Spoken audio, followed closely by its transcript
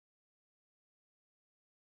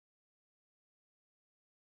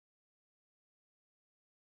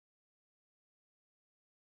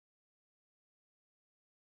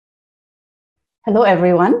Hello,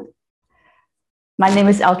 everyone. My name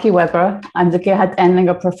is Elke Weber. I'm the Gerhard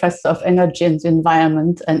Endlinger Professor of Energy and the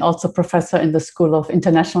Environment and also professor in the School of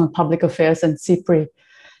International and Public Affairs and C-PREE.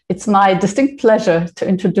 It's my distinct pleasure to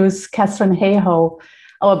introduce Katharine Hayhoe,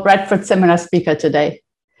 our Bradford Seminar speaker today.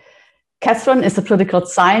 Katharine is a political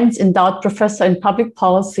science endowed professor in public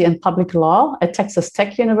policy and public law at Texas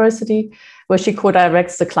Tech University, where she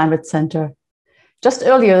co-directs the Climate Center. Just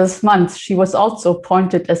earlier this month, she was also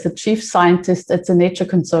appointed as the chief scientist at the Nature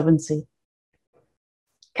Conservancy.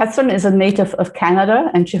 Katharine is a native of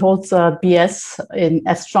Canada, and she holds a BS in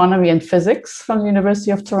astronomy and physics from the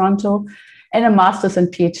University of Toronto and a master's and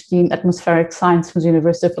PhD in atmospheric science from the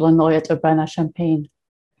University of Illinois at Urbana-Champaign.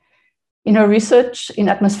 In her research in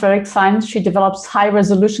atmospheric science, she develops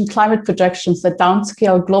high-resolution climate projections that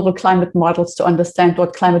downscale global climate models to understand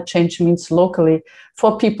what climate change means locally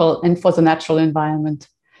for people and for the natural environment.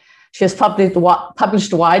 She has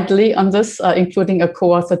published widely on this, including a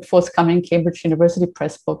co-authored forthcoming Cambridge University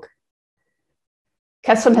Press book.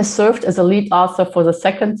 Katharine has served as a lead author for the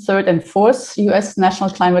second, third, and fourth US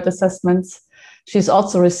National Climate Assessments. She's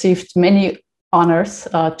also received many honors,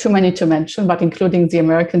 too many to mention, but including the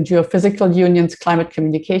American Geophysical Union's Climate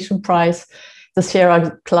Communication Prize, the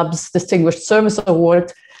Sierra Club's Distinguished Service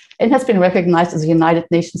Award, and has been recognized as a United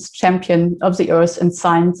Nations Champion of the Earth in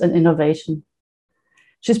Science and Innovation.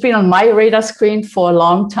 She's been on my radar screen for a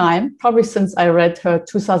long time, probably since I read her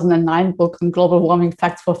 2009 book on global warming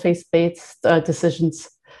facts for faith-based decisions.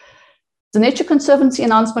 The Nature Conservancy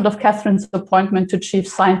announcement of Katharine's appointment to chief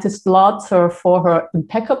scientist lauds her for her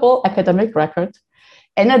impeccable academic record,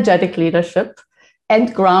 energetic leadership,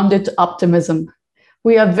 and grounded optimism.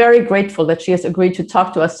 We are very grateful that she has agreed to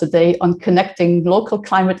talk to us today on connecting local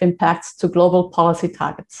climate impacts to global policy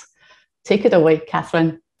targets. Take it away,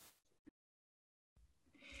 Katharine.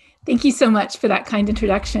 Thank you so much for that kind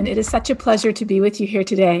introduction. It is such a pleasure to be with you here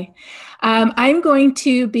today. I'm going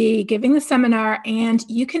to be giving the seminar, and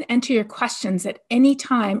you can enter your questions at any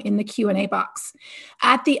time in the Q&A box.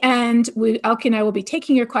 At the end, Elke and I will be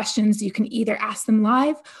taking your questions. You can either ask them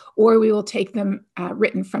live or we will take them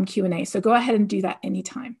written from Q&A. So go ahead and do that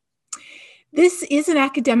anytime. This is an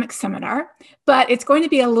academic seminar, but it's going to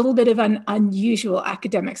be a little bit of an unusual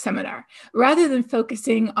academic seminar. Rather than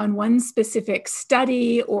focusing on one specific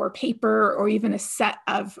study or paper or even a set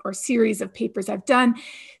of or series of papers I've done,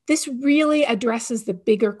 this really addresses the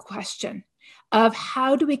bigger question of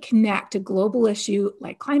how do we connect a global issue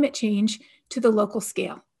like climate change to the local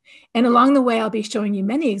scale. And along the way, I'll be showing you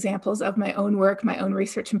many examples of my own work, my own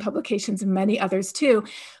research and publications, and many others too.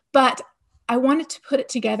 But I wanted to put it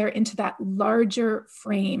together into that larger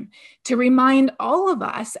frame to remind all of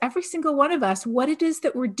us, every single one of us, what it is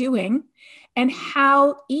that we're doing and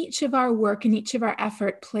how each of our work and each of our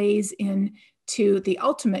effort plays into the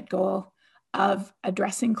ultimate goal of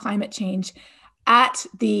addressing climate change at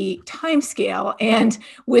the time scale and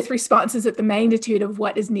with responses at the magnitude of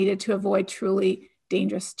what is needed to avoid truly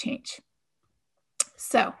dangerous change.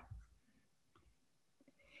 So,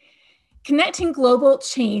 connecting global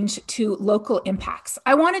change to local impacts.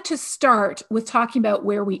 I wanted to start with talking about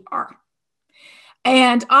where we are.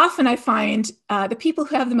 And often I find the people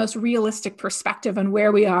who have the most realistic perspective on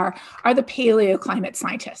where we are the paleoclimate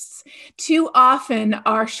scientists. Too often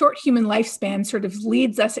our short human lifespan sort of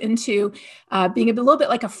leads us into being a little bit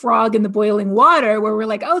like a frog in the boiling water, where we're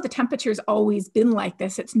like, oh, the temperature's always been like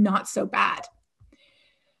this, it's not so bad.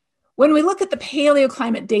 When we look at the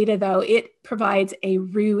paleoclimate data, though, it provides a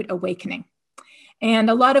rude awakening. And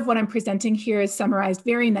a lot of what I'm presenting here is summarized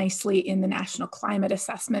very nicely in the National Climate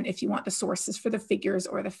Assessment if you want the sources for the figures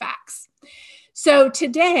or the facts. So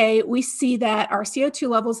today we see that our CO2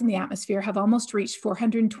 levels in the atmosphere have almost reached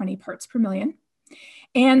 420 parts per million.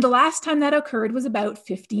 And the last time that occurred was about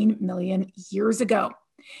 15 million years ago.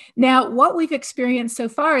 Now, what we've experienced so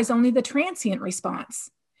far is only the transient response.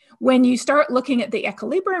 When you start looking at the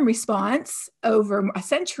equilibrium response over a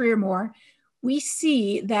century or more, we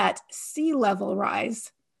see that sea level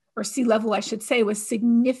rise, or sea level, I should say, was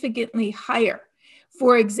significantly higher.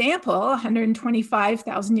 For example,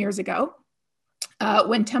 125,000 years ago,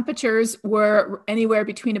 when temperatures were anywhere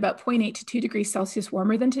between about 0.8 to 2 degrees Celsius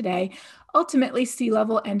warmer than today, ultimately sea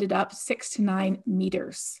level ended up 6 to 9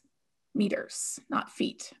 meters, not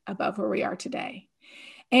feet, above where we are today.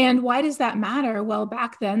 And why does that matter? Well,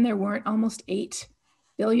 back then there weren't almost 8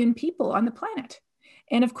 billion people on the planet.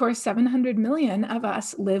 And of course, 700 million of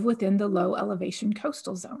us live within the low elevation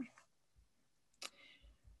coastal zone.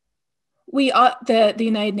 The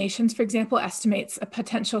United Nations, for example, estimates a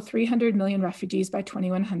potential 300 million refugees by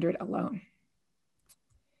 2100 alone.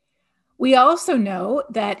 We also know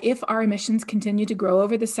that if our emissions continue to grow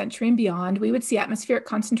over the century and beyond, we would see atmospheric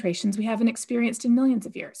concentrations we haven't experienced in millions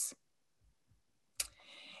of years.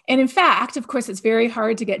 And in fact, of course, it's very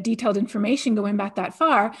hard to get detailed information going back that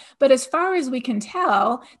far, but as far as we can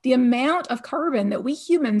tell, the amount of carbon that we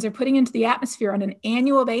humans are putting into the atmosphere on an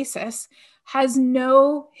annual basis has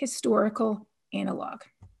no historical analog.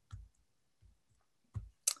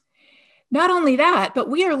 Not only that, but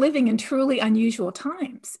we are living in truly unusual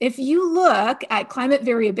times. If you look at climate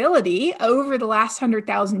variability over the last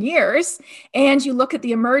 100,000 years, and you look at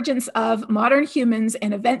the emergence of modern humans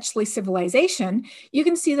and eventually civilization, you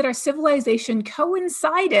can see that our civilization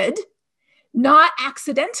coincided, not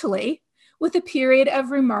accidentally, with a period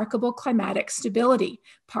of remarkable climatic stability,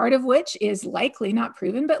 part of which is likely, not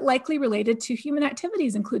proven, but likely related to human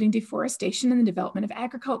activities, including deforestation and the development of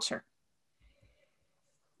agriculture.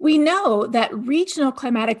 We know that regional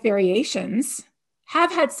climatic variations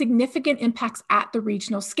have had significant impacts at the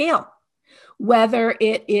regional scale, whether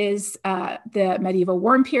it is the medieval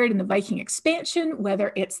warm period and the Viking expansion,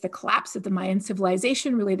 whether it's the collapse of the Mayan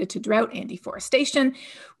civilization related to drought and deforestation,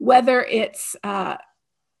 whether it's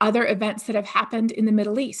other events that have happened in the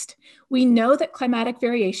Middle East. We know that climatic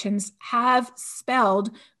variations have spelled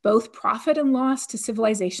both profit and loss to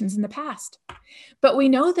civilizations in the past. But we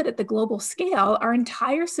know that at the global scale, our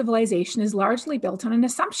entire civilization is largely built on an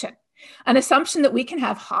assumption that we can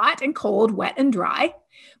have hot and cold, wet and dry,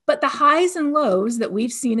 but the highs and lows that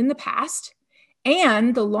we've seen in the past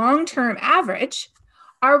and the long-term average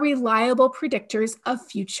are reliable predictors of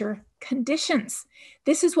future conditions.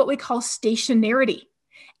 This is what we call stationarity.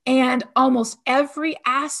 And almost every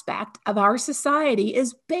aspect of our society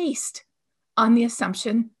is based on the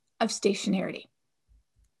assumption of stationarity.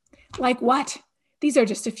 Like what? These are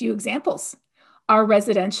just a few examples. Our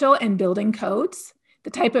residential and building codes, the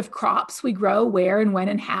type of crops we grow, where and when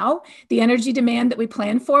and how, the energy demand that we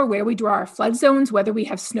plan for, where we draw our flood zones, whether we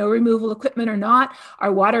have snow removal equipment or not,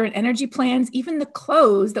 our water and energy plans, even the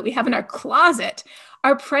clothes that we have in our closet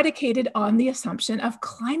are predicated on the assumption of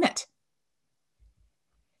climate.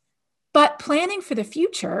 But planning for the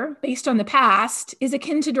future based on the past is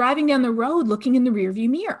akin to driving down the road looking in the rearview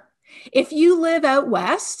mirror. If you live out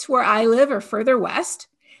west, where I live, or further west,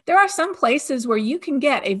 there are some places where you can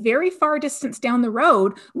get a very far distance down the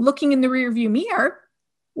road looking in the rearview mirror.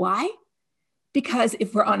 Why? Because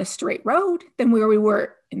if we're on a straight road, then where we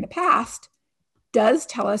were in the past does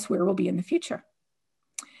tell us where we'll be in the future.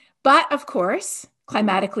 But of course,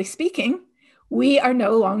 climatically speaking, we are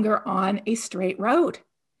no longer on a straight road.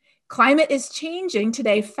 Climate is changing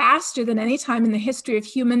today faster than any time in the history of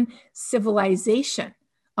human civilization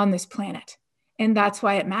on this planet. And that's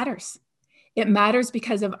why it matters. It matters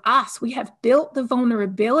because of us. We have built the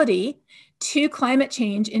vulnerability to climate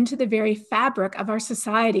change into the very fabric of our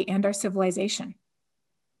society and our civilization.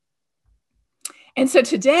 And so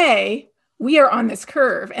today, we are on this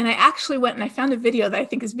curve. And I actually went and I found a video that I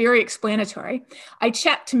think is very explanatory. I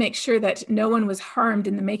checked to make sure that no one was harmed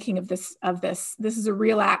in the making of this. This is a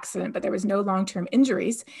real accident, but there was no long-term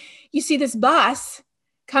injuries. You see this bus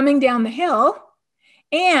coming down the hill,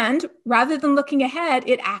 and rather than looking ahead,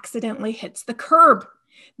 it accidentally hits the curb.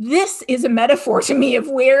 This is a metaphor to me of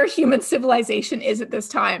where human civilization is at this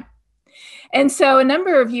time. And so a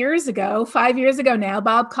number of years ago, 5 years ago now,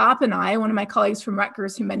 Bob Kopp and I, one of my colleagues from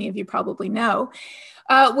Rutgers, who many of you probably know,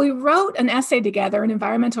 we wrote an essay together in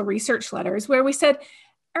Environmental Research Letters where we said,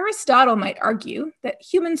 Aristotle might argue that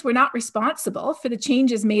humans were not responsible for the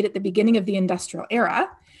changes made at the beginning of the industrial era,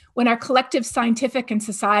 when our collective scientific and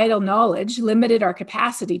societal knowledge limited our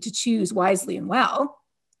capacity to choose wisely and well.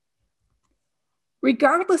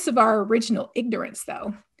 Regardless of our original ignorance,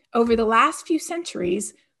 though, over the last few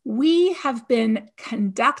centuries, we have been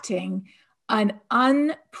conducting an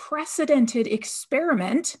unprecedented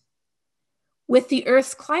experiment with the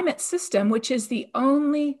Earth's climate system, which is the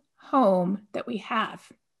only home that we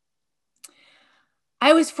have.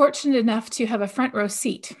 I was fortunate enough to have a front row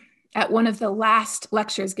seat at one of the last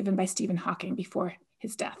lectures given by Stephen Hawking before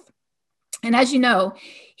his death. And as you know,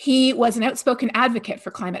 he was an outspoken advocate for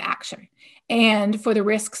climate action and for the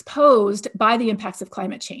risks posed by the impacts of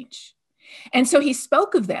climate change. And so he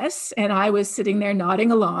spoke of this, and I was sitting there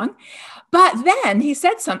nodding along. But then he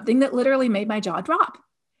said something that literally made my jaw drop.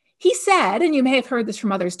 He said, and you may have heard this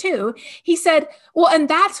from others too, he said, well, and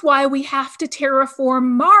that's why we have to terraform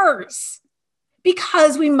Mars,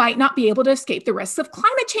 because we might not be able to escape the risks of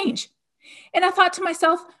climate change. And I thought to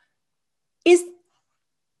myself,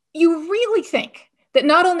 you really think that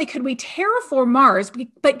not only could we terraform Mars,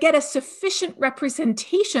 but get a sufficient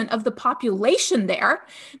representation of the population there,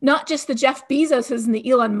 not just the Jeff Bezoses and the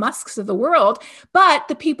Elon Musks of the world, but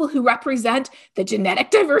the people who represent the genetic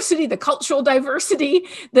diversity, the cultural diversity,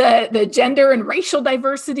 the gender and racial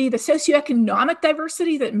diversity, the socioeconomic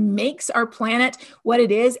diversity that makes our planet what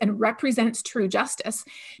it is and represents true justice.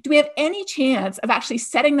 Do we have any chance of actually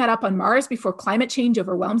setting that up on Mars before climate change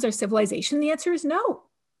overwhelms our civilization? The answer is no,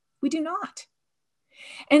 we do not.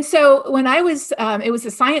 And so when I was, it was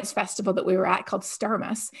a science festival that we were at called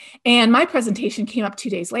Starmus, and my presentation came up 2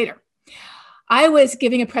 days later. I was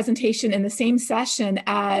giving a presentation in the same session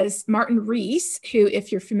as Martin Rees, who,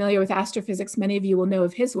 if you're familiar with astrophysics, many of you will know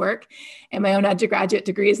of his work, and my own undergraduate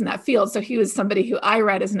degree is in that field. So he was somebody who I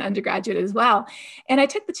read as an undergraduate as well. And I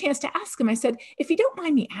took the chance to ask him, I said, if you don't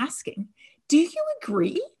mind me asking, do you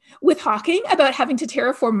agree with Hawking about having to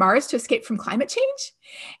terraform Mars to escape from climate change?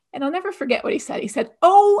 And I'll never forget what he said. He said,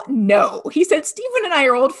 oh, no. He said, Stephen and I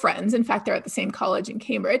are old friends. In fact, they're at the same college in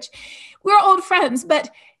Cambridge. We're old friends, but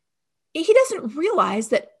he doesn't realize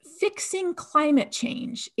that fixing climate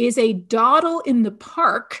change is a dawdle in the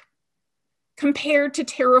park compared to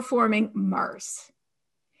terraforming Mars.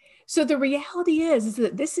 So the reality is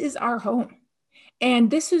that this is our home.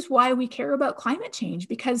 And this is why we care about climate change,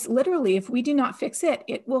 because literally, if we do not fix it,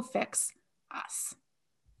 it will fix us.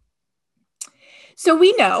 So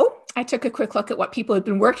we know, I took a quick look at what people have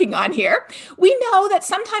been working on here. We know that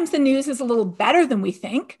sometimes the news is a little better than we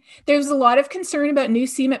think. There's a lot of concern about new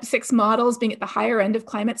CMIP6 models being at the higher end of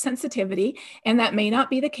climate sensitivity, and that may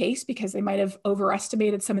not be the case because they might have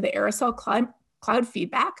overestimated some of the aerosol cloud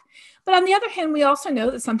feedback. But on the other hand, we also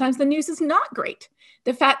know that sometimes the news is not great.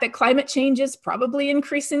 The fact that climate change is probably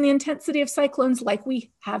increasing the intensity of cyclones like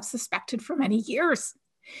we have suspected for many years.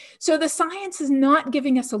 So the science is not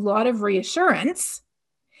giving us a lot of reassurance.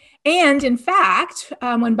 And in fact,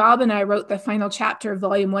 when Bob and I wrote the final chapter of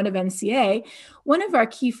Volume 1 of NCA, one of our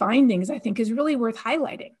key findings, I think, is really worth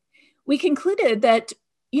highlighting. We concluded that,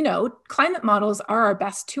 climate models are our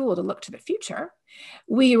best tool to look to the future.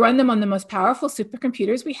 We run them on the most powerful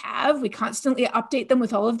supercomputers we have. We constantly update them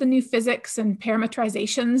with all of the new physics and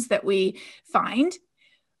parameterizations that we find,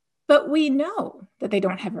 but we know that they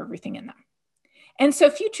don't have everything in them. And so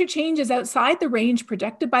future changes outside the range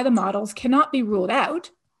projected by the models cannot be ruled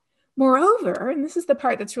out. Moreover, and this is the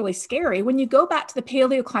part that's really scary, when you go back to the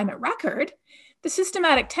paleoclimate record, the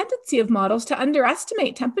systematic tendency of models to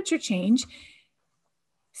underestimate temperature change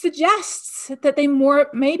suggests that they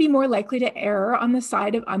may be more likely to err on the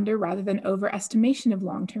side of under rather than overestimation of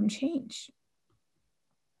long-term change.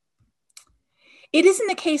 It isn't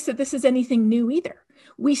the case that this is anything new either.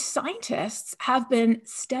 We scientists have been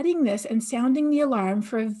studying this and sounding the alarm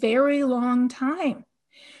for a very long time.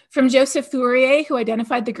 From Joseph Fourier, who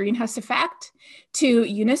identified the greenhouse effect, to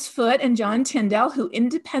Eunice Foote and John Tyndall, who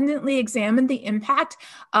independently examined the impact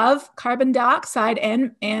of carbon dioxide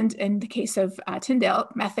and in the case of Tyndall,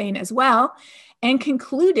 methane as well, and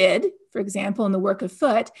concluded, for example, in the work of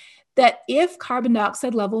Foote, that if carbon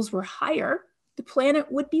dioxide levels were higher, the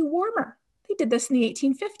planet would be warmer. They did this in the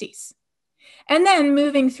 1850s. And then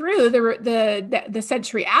moving through the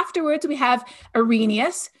century afterwards, we have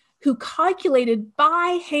Arrhenius, who calculated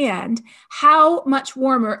by hand how much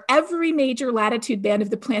warmer every major latitude band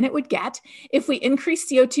of the planet would get if we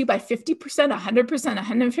increase CO2 by 50%, 100%,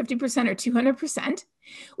 150%, or 200%.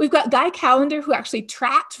 We've got Guy Callender, who actually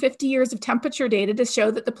tracked 50 years of temperature data to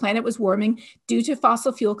show that the planet was warming due to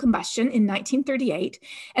fossil fuel combustion in 1938.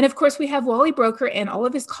 And of course, we have Wally Broecker and all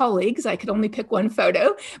of his colleagues. I could only pick one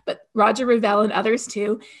photo, but Roger Revelle and others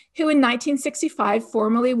too, who in 1965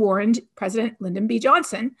 formally warned President Lyndon B.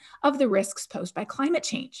 Johnson of the risks posed by climate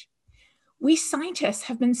change. We scientists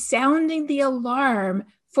have been sounding the alarm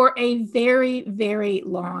for a very, very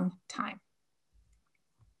long time.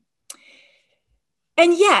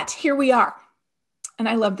 And yet, here we are. And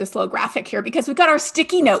I love this little graphic here because we've got our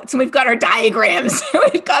sticky notes and we've got our diagrams,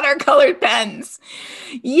 we've got our colored pens.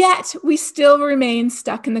 Yet, we still remain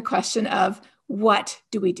stuck in the question of what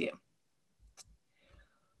do we do?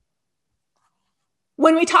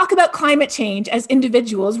 When we talk about climate change as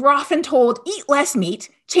individuals, we're often told, eat less meat,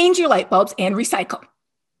 change your light bulbs, and recycle.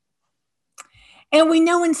 And we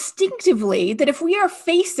know instinctively that if we are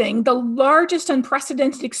facing the largest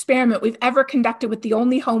unprecedented experiment we've ever conducted with the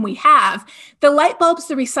only home we have, the light bulbs,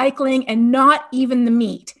 the recycling, and not even the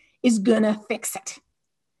meat is gonna fix it.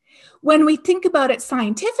 When we think about it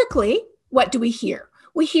scientifically, what do we hear?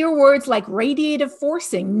 We hear words like radiative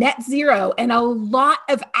forcing, net zero, and a lot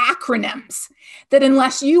of acronyms that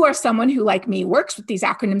unless you are someone who, like me, works with these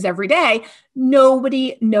acronyms every day,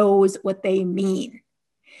 nobody knows what they mean.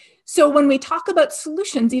 So when we talk about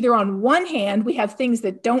solutions, either on one hand, we have things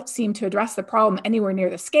that don't seem to address the problem anywhere near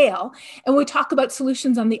the scale. And we talk about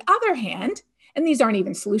solutions on the other hand, and these aren't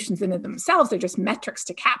even solutions in and of themselves, they're just metrics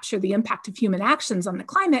to capture the impact of human actions on the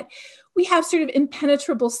climate. We have sort of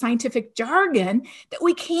impenetrable scientific jargon that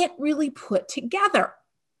we can't really put together.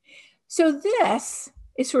 So this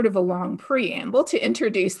is sort of a long preamble to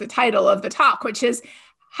introduce the title of the talk, which is,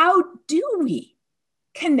 how do we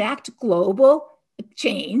connect global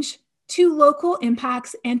change to local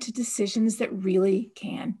impacts and to decisions that really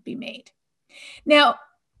can be made? Now,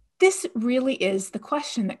 this really is the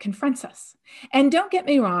question that confronts us. And don't get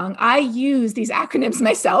me wrong, I use these acronyms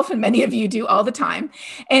myself, and many of you do all the time.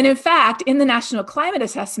 And in fact, in the National Climate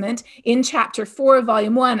Assessment, in Chapter 4 of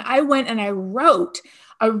Volume 1, I went and I wrote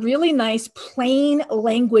a really nice plain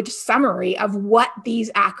language summary of what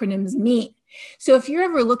these acronyms mean. So if you're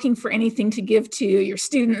ever looking for anything to give to your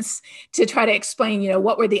students to try to explain,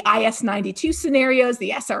 what were the IS-92 scenarios, the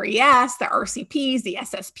SRES, the RCPs, the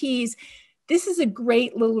SSPs, this is a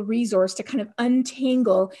great little resource to kind of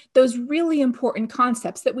untangle those really important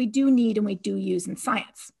concepts that we do need and we do use in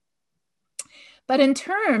science. But in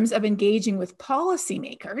terms of engaging with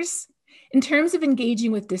policymakers, in terms of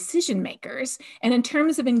engaging with decision makers, and in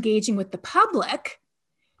terms of engaging with the public,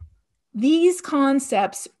 these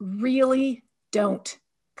concepts really don't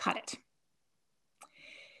cut it.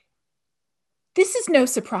 This is no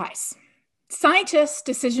surprise. Scientists,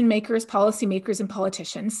 decision makers, policymakers, and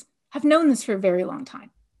politicians have known this for a very long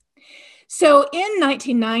time. So in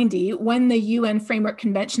 1990, when the UN Framework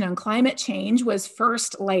Convention on Climate Change was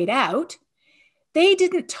first laid out, they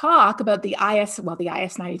didn't talk about the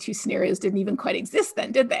IS-92 scenarios didn't even quite exist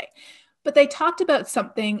then, did they? But they talked about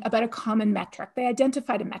a common metric. They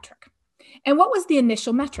identified a metric. And what was the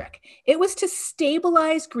initial metric? It was to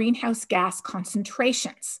stabilize greenhouse gas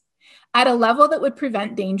concentrations at a level that would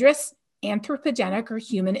prevent dangerous anthropogenic or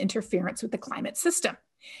human interference with the climate system.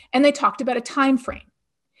 And they talked about a time frame.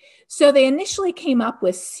 So they initially came up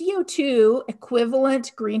with CO2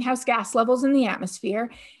 equivalent greenhouse gas levels in the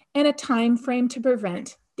atmosphere and a time frame to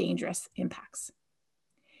prevent dangerous impacts.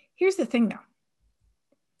 Here's the thing though.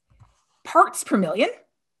 Parts per million.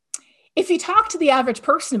 If you talk to the average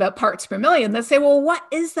person about parts per million, they'll say, well, what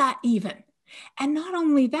is that even? And not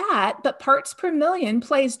only that, but parts per million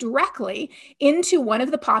plays directly into one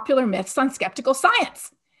of the popular myths on skeptical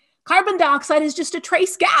science. Carbon dioxide is just a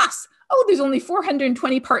trace gas. Oh, there's only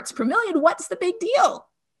 420 parts per million. What's the big deal?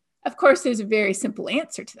 Of course, there's a very simple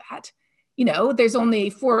answer to that. There's only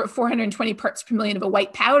 420 parts per million of a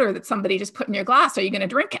white powder that somebody just put in your glass. Are you going to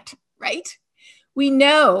drink it, right? We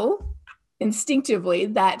know instinctively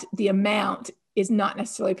that the amount is not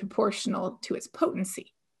necessarily proportional to its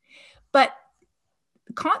potency. But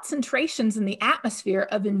concentrations in the atmosphere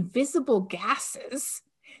of invisible gases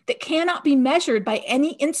that cannot be measured by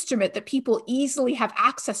any instrument that people easily have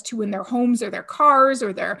access to in their homes or their cars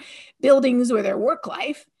or their buildings or their work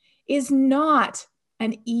life is not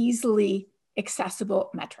an easily accessible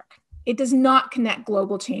metric. It does not connect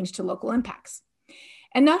global change to local impacts.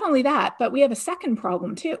 And not only that, but we have a second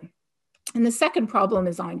problem too. And the second problem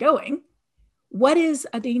is ongoing. What is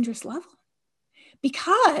a dangerous level?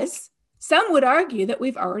 Because some would argue that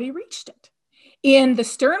we've already reached it. In the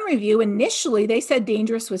Stern review, initially, they said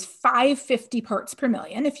dangerous was 550 parts per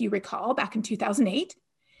million, if you recall, back in 2008.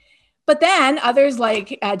 But then others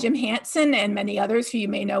like Jim Hansen and many others who you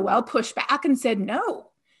may know well pushed back and said,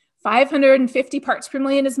 no, 550 parts per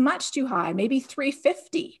million is much too high. Maybe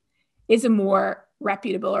 350 is a more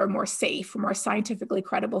reputable or more safe or more scientifically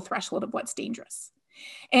credible threshold of what's dangerous.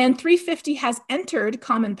 And 350 has entered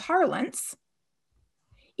common parlance,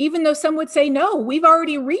 even though some would say, no, we've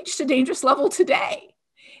already reached a dangerous level today.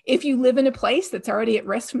 If you live in a place that's already at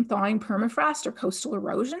risk from thawing permafrost or coastal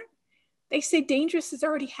erosion, they say dangerous has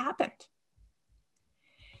already happened.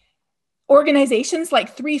 Organizations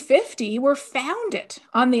like 350 were founded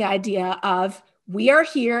on the idea of we are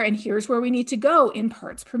here and here's where we need to go in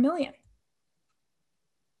parts per million.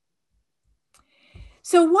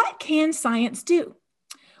 So what can science do?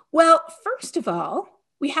 Well, first of all,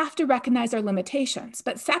 we have to recognize our limitations.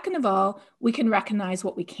 But second of all, we can recognize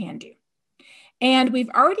what we can do. And we've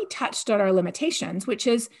already touched on our limitations, which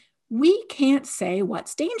is we can't say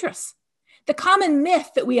what's dangerous. The common myth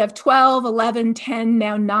that we have 12, 11, 10,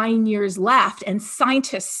 now 9 years left, and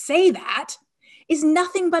scientists say that, is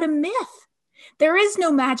nothing but a myth. There is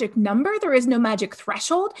no magic number. There is no magic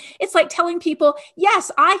threshold. It's like telling people, yes,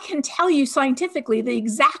 I can tell you scientifically the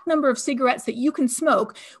exact number of cigarettes that you can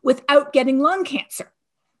smoke without getting lung cancer.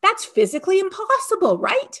 That's physically impossible,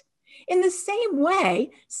 right? In the same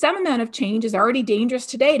way, some amount of change is already dangerous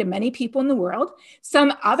today to many people in the world.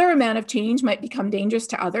 Some other amount of change might become dangerous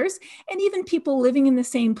to others. And even people living in the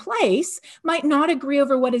same place might not agree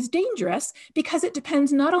over what is dangerous, because it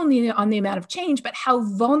depends not only on the amount of change, but how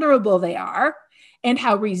vulnerable they are and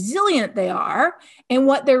how resilient they are, and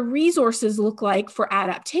what their resources look like for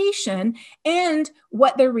adaptation, and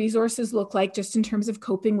what their resources look like just in terms of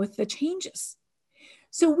coping with the changes.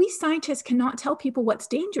 So we scientists cannot tell people what's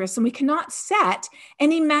dangerous, and we cannot set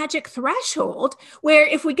any magic threshold where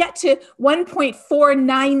if we get to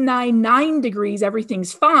 1.4999 degrees,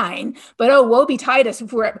 everything's fine. But oh, woe betide us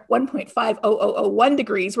if we're at 1.50001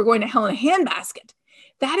 degrees, we're going to hell in a handbasket.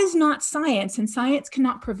 That is not science, and science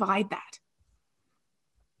cannot provide that.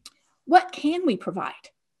 What can we provide?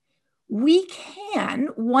 We can,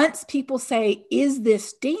 once people say, is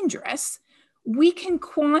this dangerous? We can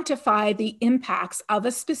quantify the impacts of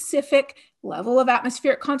a specific level of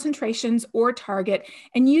atmospheric concentrations or target,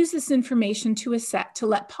 and use this information to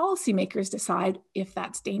let policymakers decide if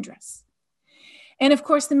that's dangerous. And of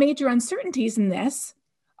course, the major uncertainties in this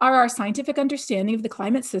are our scientific understanding of the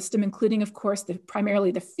climate system, including, of course,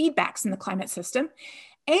 primarily the feedbacks in the climate system,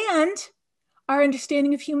 and our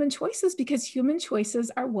understanding of human choices, because human choices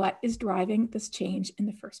are what is driving this change in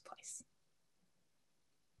the first place.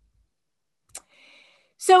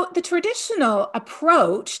 So the traditional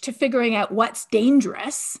approach to figuring out what's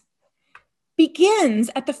dangerous begins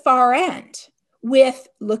at the far end with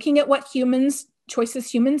looking at what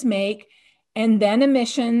choices humans make, and then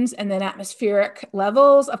emissions, and then atmospheric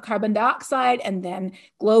levels of carbon dioxide, and then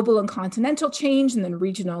global and continental change, and then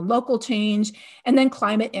regional and local change, and then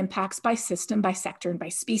climate impacts by system, by sector, and by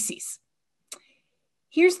species.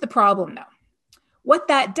 Here's the problem though. What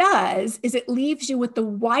that does is it leaves you with the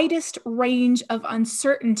widest range of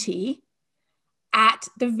uncertainty at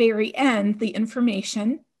the very end, the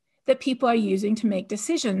information that people are using to make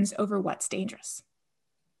decisions over what's dangerous.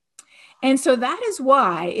 And so that is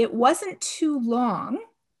why it wasn't too long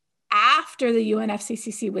after the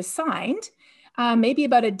UNFCCC was signed, maybe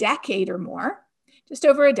about a decade or more, just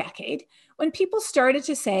over a decade, when people started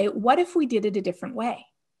to say, what if we did it a different way?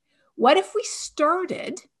 What if we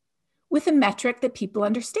started with a metric that people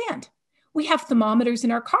understand? We have thermometers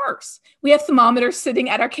in our cars. We have thermometers sitting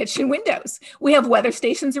at our kitchen windows. We have weather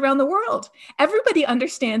stations around the world. Everybody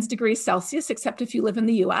understands degrees Celsius, except if you live in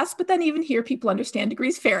the US, but then even here, people understand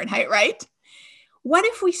degrees Fahrenheit, right? What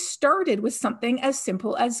if we started with something as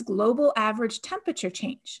simple as global average temperature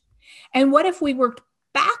change? And what if we worked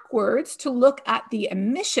backwards to look at the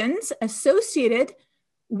emissions associated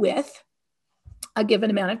with a given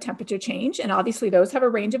amount of temperature change? And obviously those have a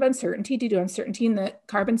range of uncertainty due to uncertainty in the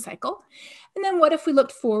carbon cycle. And then what if we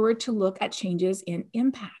looked forward to look at changes in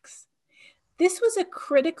impacts? This was a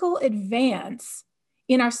critical advance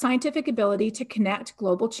in our scientific ability to connect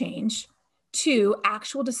global change to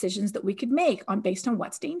actual decisions that we could make based on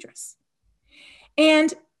what's dangerous.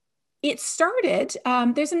 And it started,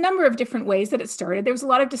 there's a number of different ways that it started. There was a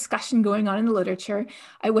lot of discussion going on in the literature.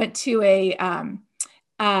 I went to a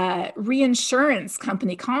reinsurance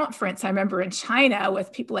company conference, I remember, in China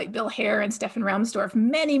with people like Bill Hare and Stefan Raumsdorf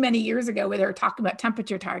many, many years ago, where they were talking about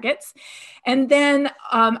temperature targets. And then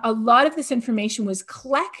a lot of this information was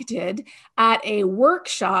collected at a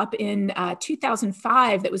workshop in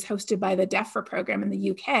 2005 that was hosted by the DEFRA program in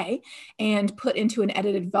the UK and put into an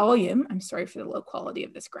edited volume. I'm sorry for the low quality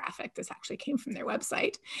of this graphic. This actually came from their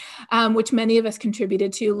website, which many of us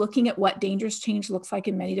contributed to, looking at what dangerous change looks like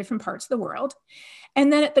in many different parts of the world.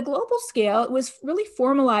 And then at the global scale, it was really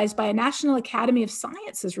formalized by a National Academy of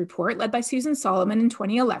Sciences report led by Susan Solomon in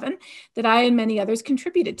 2011 that I and many others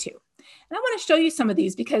contributed to. And I want to show you some of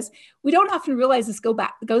these because we don't often realize this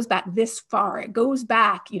goes back this far. It goes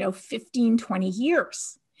back, 15, 20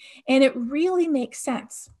 years. And it really makes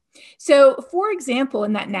sense. So, for example,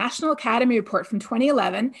 in that National Academy report from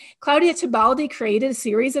 2011, Claudia Tebaldi created a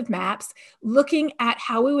series of maps looking at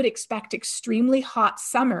how we would expect extremely hot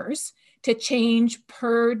summers to change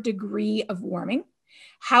per degree of warming,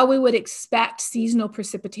 how we would expect seasonal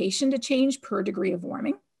precipitation to change per degree of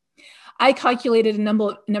warming. I calculated a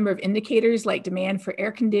number of indicators like demand for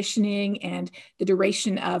air conditioning and the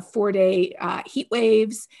duration of 4-day heat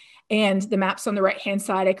waves. And the maps on the right-hand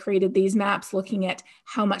side, I created these maps looking at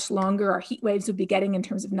how much longer our heat waves would be getting in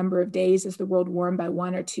terms of number of days as the world warmed by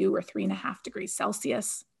 1 or 2 or 3.5 degrees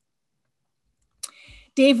Celsius.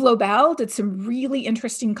 Dave Lobel did some really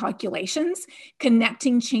interesting calculations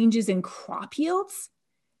connecting changes in crop yields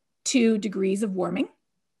to degrees of warming.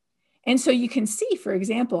 And so you can see, for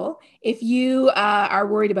example, if you are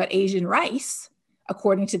worried about Asian rice,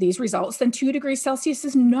 according to these results, then 2 degrees Celsius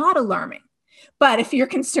is not alarming. But if you're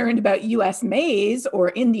concerned about US maize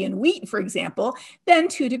or Indian wheat, for example, then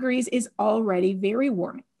 2 degrees is already very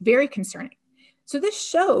warming, very concerning. So this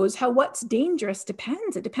shows how what's dangerous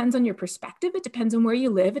depends. It depends on your perspective. It depends on where you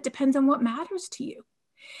live. It depends on what matters to you.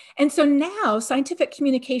 And so now scientific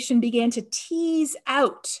communication began to tease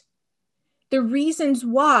out the reasons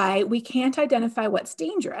why we can't identify what's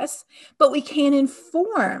dangerous, but we can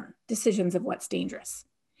inform decisions of what's dangerous.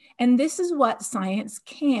 And this is what science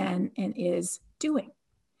can and is doing.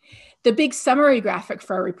 The big summary graphic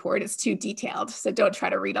for our report is too detailed, so don't try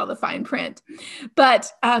to read all the fine print.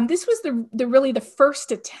 But this was really the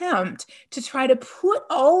first attempt to try to put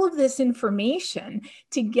all of this information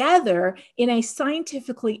together in a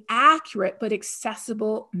scientifically accurate but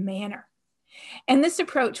accessible manner. And this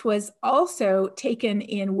approach was also taken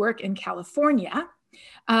in work in California.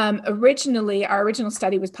 Originally, our original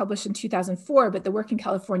study was published in 2004, but the work in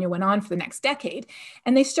California went on for the next decade.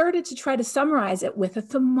 And they started to try to summarize it with a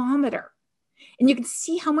thermometer. And you can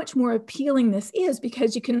see how much more appealing this is,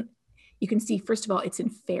 because you can see, first of all, it's in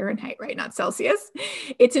Fahrenheit, right? Not Celsius.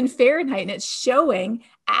 It's in Fahrenheit, and it's showing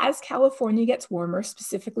as California gets warmer,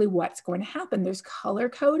 specifically what's going to happen. There's color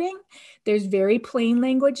coding, there's very plain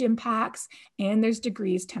language impacts, and there's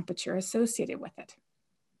degrees temperature associated with it.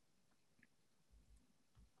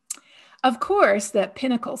 Of course, the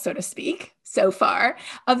pinnacle, so to speak, so far,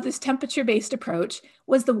 of this temperature-based approach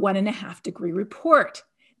was the 1.5 degree report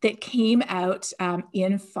that came out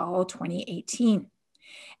in fall 2018.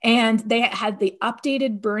 And they had the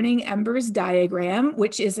updated burning embers diagram,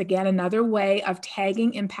 which is, again, another way of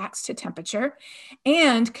tagging impacts to temperature,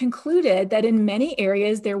 and concluded that in many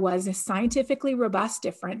areas there was a scientifically robust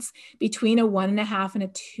difference between a 1.5 and a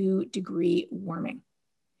 2 degree warming.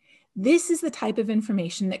 This is the type of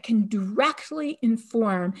information that can directly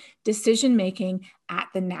inform decision-making at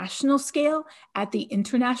the national scale, at the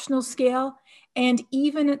international scale, and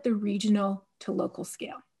even at the regional to local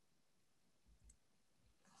scale.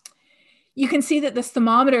 You can see that the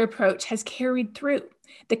thermometer approach has carried through.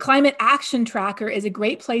 The Climate Action Tracker is a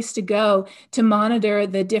great place to go to monitor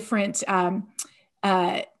the different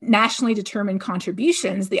nationally determined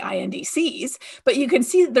contributions, the INDCs, but you can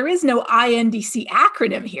see that there is no INDC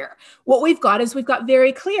acronym here. What we've got is we've got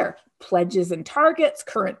very clear pledges and targets,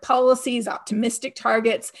 current policies, optimistic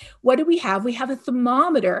targets. What do we have? We have a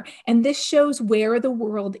thermometer, and this shows where the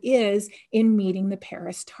world is in meeting the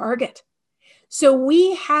Paris target. So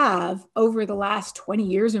we have, over the last 20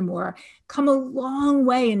 years or more, come a long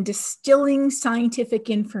way in distilling scientific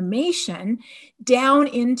information down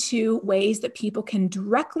into ways that people can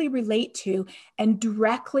directly relate to and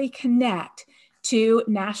directly connect to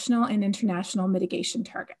national and international mitigation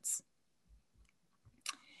targets.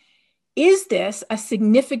 Is this a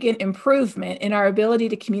significant improvement in our ability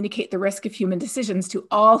to communicate the risk of human decisions to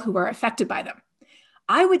all who are affected by them?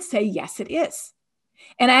 I would say yes, it is.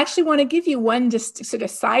 And I actually want to give you one just sort of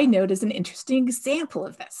side note as an interesting example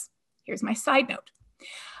of this. Here's my side note.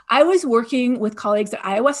 I was working with colleagues at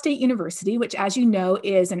Iowa State University, which, as you know,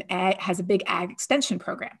 has a big ag extension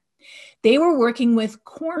program. They were working with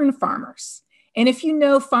corn farmers. And if you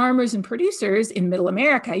know farmers and producers in Middle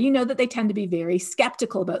America, you know that they tend to be very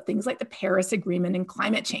skeptical about things like the Paris Agreement and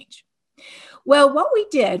climate change. Well, what we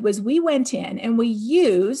did was we went in and we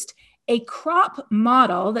used a crop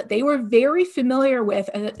model that they were very familiar with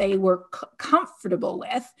and that they were comfortable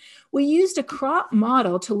with. We used a crop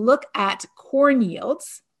model to look at corn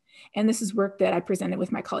yields. And this is work that I presented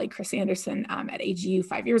with my colleague, Chris Anderson, at AGU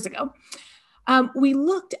 5 years ago. We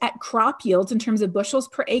looked at crop yields in terms of bushels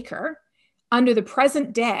per acre under the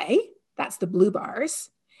present day, that's the blue bars.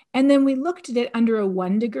 And then we looked at it under a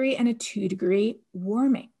 1 degree and a 2 degree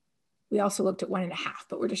warming. We also looked at 1.5,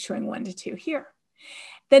 but we're just showing 1 to 2 here.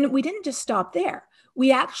 Then we didn't just stop there.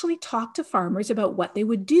 We actually talked to farmers about what they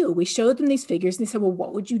would do. We showed them these figures and they said, well,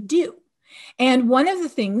 what would you do? And one of the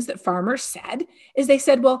things that farmers said is they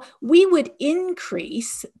said, well, we would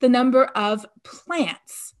increase the number of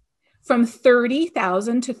plants from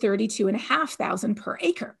 30,000 to 32,500 per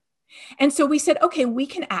acre. And so we said, okay, we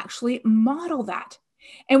can actually model that.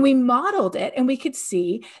 And we modeled it and we could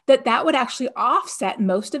see that that would actually offset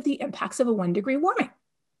most of the impacts of a 1 degree warming.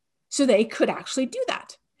 So they could actually do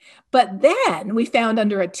that. But then we found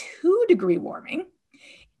under a 2 degree warming,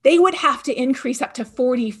 they would have to increase up to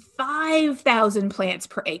 45,000 plants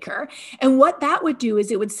per acre. And what that would do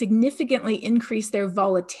is it would significantly increase their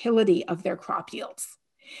volatility of their crop yields.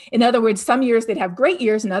 In other words, some years they'd have great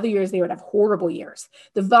years and other years they would have horrible years.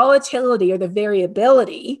 The volatility or the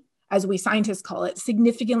variability, as we scientists call it,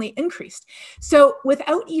 significantly increased. So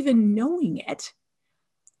without even knowing it,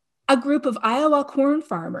 a group of Iowa corn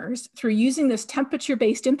farmers, through using this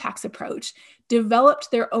temperature-based impacts approach,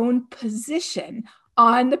 developed their own position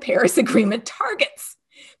on the Paris Agreement targets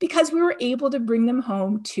because we were able to bring them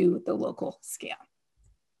home to the local scale.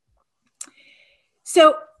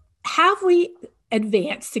 So have we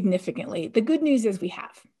advanced significantly? The good news is we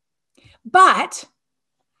have. But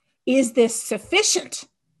is this sufficient?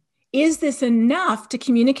 Is this enough to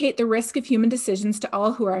communicate the risk of human decisions to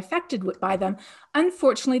all who are affected by them?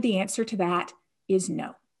 Unfortunately, the answer to that is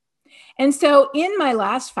no. And so in my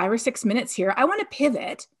last 5 or 6 minutes here, I want to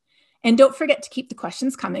pivot, and don't forget to keep the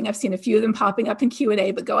questions coming. I've seen a few of them popping up in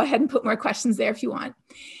Q&A, but go ahead and put more questions there if you want.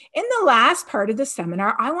 In the last part of the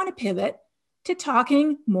seminar, I want to pivot to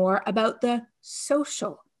talking more about the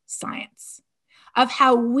social science of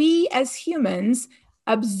how we as humans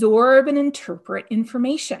absorb and interpret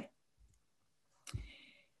information.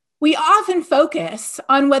 We often focus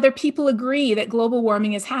on whether people agree that global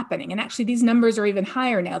warming is happening. And actually, these numbers are even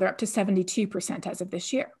higher now. They're up to 72% as of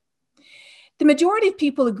this year. The majority of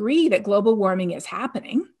people agree that global warming is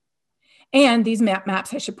happening. And these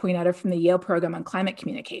maps, I should point out, are from the Yale program on climate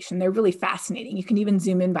communication. They're really fascinating. You can even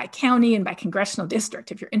zoom in by county and by congressional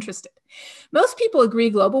district if you're interested. Most people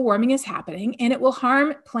agree global warming is happening, and it will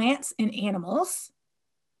harm plants and animals.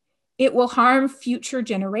 It will harm future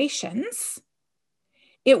generations.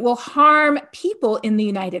 It will harm people in the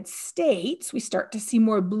United States. We start to see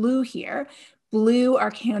more blue here. Blue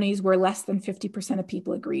are counties where less than 50% of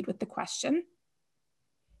people agreed with the question.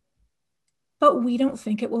 But we don't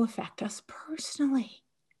think it will affect us personally.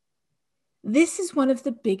 This is one of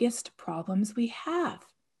the biggest problems we have.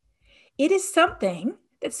 It is something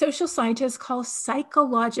that social scientists call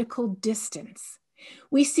psychological distance.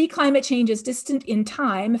 We see climate change as distant in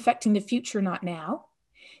time, affecting the future, not now.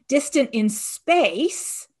 Distant in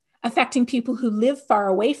space, affecting people who live far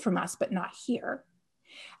away from us, but not here.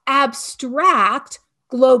 Abstract,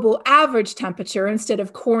 global average temperature instead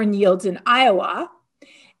of corn yields in Iowa.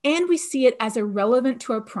 And we see it as irrelevant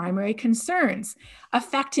to our primary concerns,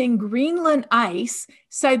 affecting Greenland ice,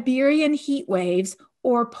 Siberian heat waves,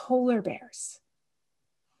 or polar bears.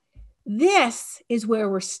 This is where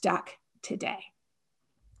we're stuck today.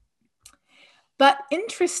 But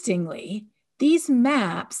interestingly, these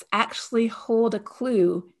maps actually hold a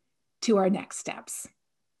clue to our next steps.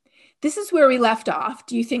 This is where we left off.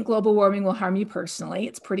 Do you think global warming will harm you personally?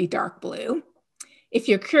 It's pretty dark blue. If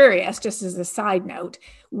you're curious, just as a side note,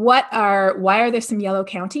 why are there some yellow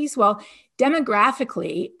counties? Well,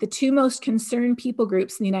 demographically, the two most concerned people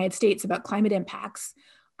groups in the United States about climate impacts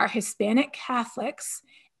are Hispanic Catholics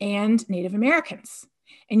and Native Americans.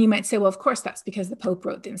 And you might say, well, of course, that's because the Pope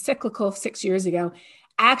wrote the encyclical 6 years ago.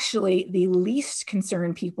 Actually, the least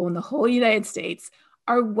concerned people in the whole United States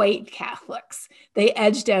are white Catholics. They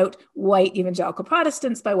edged out white evangelical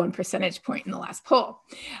Protestants by 1 percentage point in the last poll.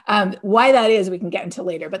 Why that is, we can get into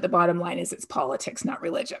later, but the bottom line is it's politics, not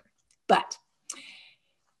religion. But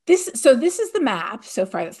this is the map. So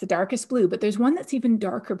far, that's the darkest blue, but there's one that's even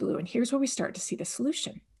darker blue. And here's where we start to see the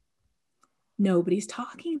solution. Nobody's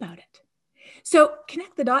talking about it. So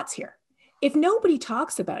connect the dots here. If nobody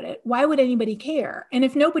talks about it, why would anybody care? And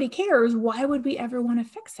if nobody cares, why would we ever want to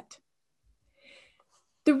fix it?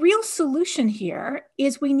 The real solution here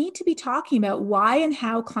is we need to be talking about why and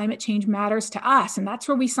how climate change matters to us. And that's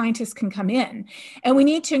where we scientists can come in. And we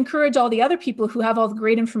need to encourage all the other people who have all the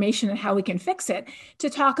great information on how we can fix it to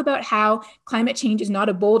talk about how climate change is not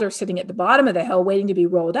a boulder sitting at the bottom of the hill waiting to be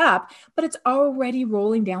rolled up, but it's already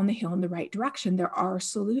rolling down the hill in the right direction. There are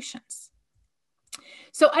solutions.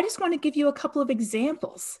 So I just want to give you a couple of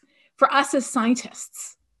examples for us as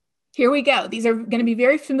scientists. Here we go. These are going to be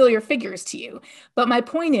very familiar figures to you. But my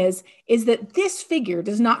point is that this figure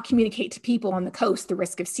does not communicate to people on the coast the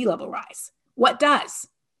risk of sea level rise. What does?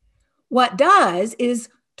 What does is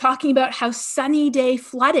talking about how sunny day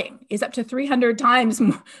flooding is up to 300 times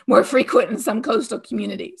more frequent in some coastal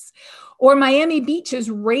communities. Or Miami Beach is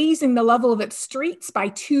raising the level of its streets by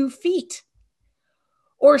 2 feet.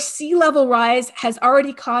 Or sea level rise has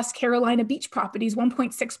already cost Carolina beach properties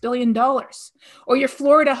 $1.6 billion. Or your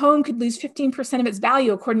Florida home could lose 15% of its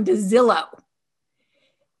value, according to Zillow.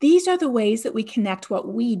 These are the ways that we connect what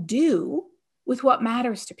we do with what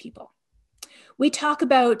matters to people. We talk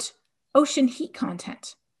about ocean heat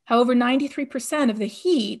content, how over 93% of the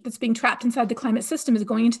heat that's being trapped inside the climate system is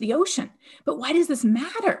going into the ocean. But why does this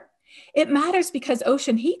matter? It matters because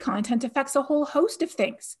ocean heat content affects a whole host of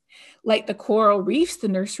things, like the coral reefs, the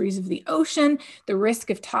nurseries of the ocean, the risk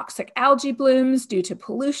of toxic algae blooms due to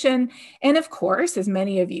pollution, and of course, as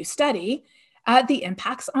many of you study, the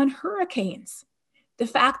impacts on hurricanes. The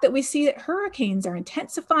fact that we see that hurricanes are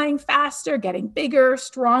intensifying faster, getting bigger,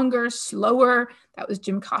 stronger, slower. That was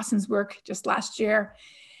Jim Cossen's work just last year.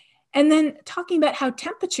 And then talking about how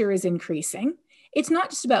temperature is increasing. It's not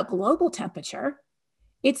just about global temperature.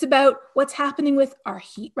 It's about what's happening with our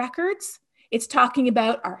heat records. It's talking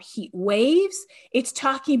about our heat waves. It's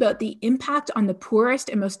talking about the impact on the poorest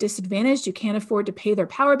and most disadvantaged who can't afford to pay their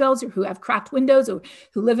power bills or who have cracked windows or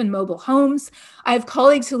who live in mobile homes. I have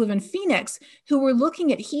colleagues who live in Phoenix who were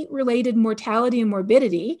looking at heat-related mortality and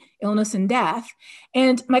morbidity, illness and death.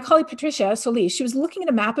 And my colleague Patricia Solis, she was looking at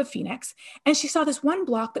a map of Phoenix and she saw this one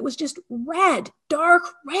block that was just red, dark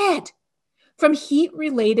red, from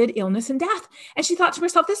heat-related illness and death. And she thought to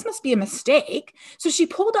herself, this must be a mistake. So she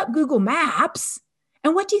pulled up Google Maps.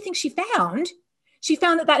 And what do you think she found? She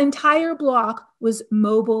found that that entire block was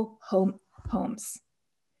mobile homes.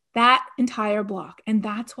 That entire block. And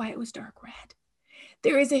that's why it was dark red.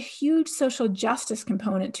 There is a huge social justice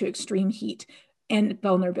component to extreme heat and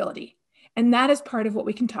vulnerability. And that is part of what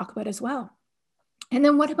we can talk about as well. And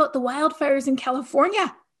then what about the wildfires in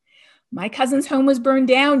California? My cousin's home was burned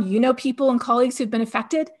down. You know people and colleagues who've been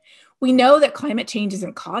affected. We know that climate change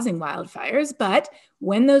isn't causing wildfires, but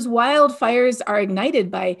when those wildfires are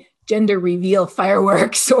ignited by gender reveal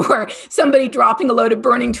fireworks or somebody dropping a load of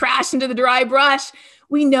burning trash into the dry brush,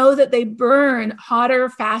 we know that they burn hotter,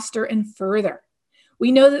 faster, and further.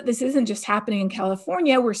 We know that this isn't just happening in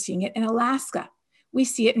California. We're seeing it in Alaska. We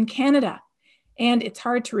see it in Canada. And it's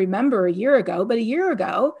hard to remember a year ago, but a year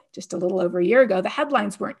ago, just a little over a year ago, the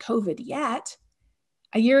headlines weren't COVID yet.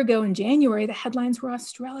 A year ago in January, the headlines were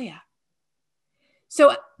Australia.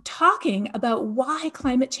 So talking about why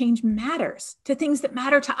climate change matters to things that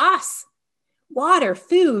matter to us, water,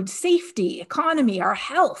 food, safety, economy, our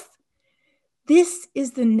health. This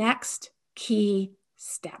is the next key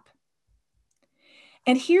step.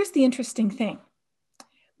 And here's the interesting thing.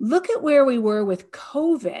 Look at where we were with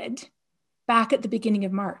COVID back at the beginning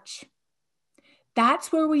of March.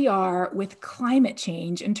 That's where we are with climate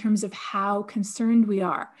change in terms of how concerned we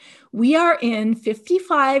are. We are in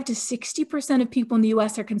 55 to 60% of people in the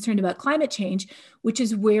US are concerned about climate change, which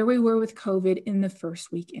is where we were with COVID in the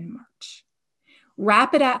first week in March.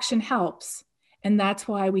 Rapid action helps, and that's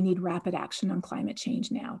why we need rapid action on climate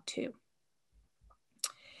change now too.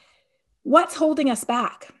 What's holding us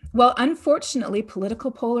back? Well, unfortunately,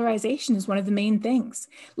 political polarization is one of the main things.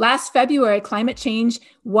 Last February, climate change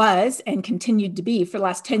was and continued to be for the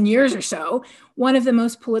last 10 years or so, one of the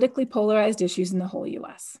most politically polarized issues in the whole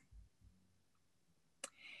US.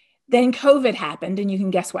 Then COVID happened, and you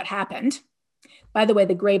can guess what happened. By the way,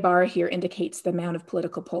 the gray bar here indicates the amount of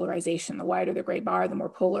political polarization. The wider the gray bar, the more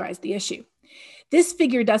polarized the issue. This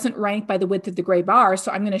figure doesn't rank by the width of the gray bar,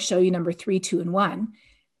 so I'm going to show you number 3, 2, and 1.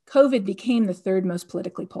 COVID became the third most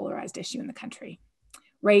politically polarized issue in the country.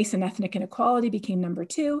 Race and ethnic inequality became number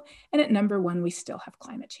 2, and at number 1, we still have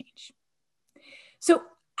climate change. So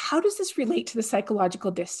how does this relate to the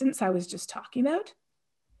psychological distance I was just talking about?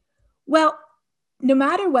 Well, no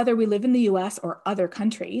matter whether we live in the US or other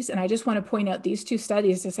countries, and I just want to point out these 2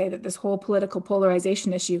 studies to say that this whole political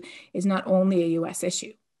polarization issue is not only a US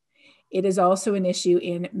issue. It is also an issue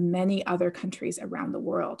in many other countries around the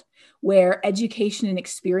world, where education and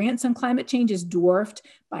experience on climate change is dwarfed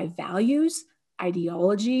by values,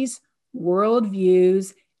 ideologies,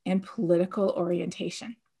 worldviews, and political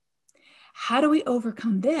orientation. How do we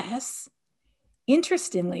overcome this?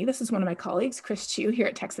 Interestingly, this is one of my colleagues, Chris Chu here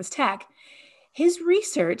at Texas Tech. His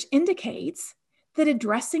research indicates that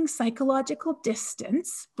addressing psychological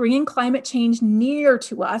distance, bringing climate change near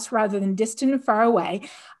to us rather than distant and far away,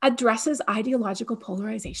 addresses ideological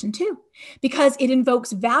polarization too, because it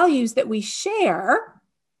invokes values that we share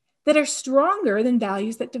that are stronger than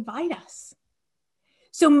values that divide us.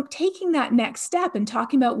 So taking that next step and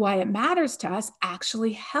talking about why it matters to us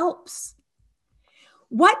actually helps.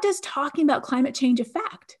 What does talking about climate change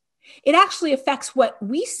affect? It actually affects what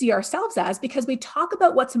we see ourselves as, because we talk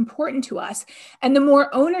about what's important to us. And the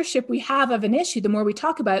more ownership we have of an issue, the more we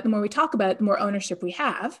talk about it, the more ownership we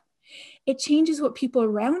have. It changes what people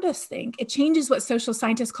around us think. It changes what social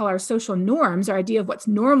scientists call our social norms, our idea of what's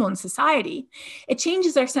normal in society. It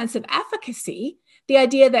changes our sense of efficacy, the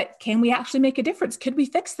idea that can we actually make a difference? Could we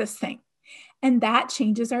fix this thing? And that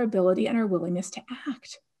changes our ability and our willingness to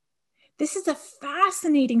act. This is a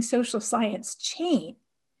fascinating social science chain.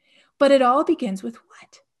 But it all begins with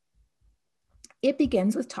what? It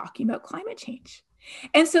begins with talking about climate change.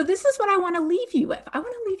 And so this is what I want to leave you with. I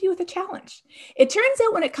want to leave you with a challenge. It turns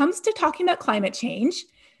out when it comes to talking about climate change,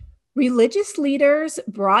 Religious leaders,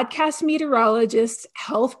 broadcast meteorologists,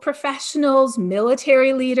 health professionals,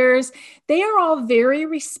 military leaders, they are all very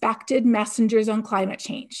respected messengers on climate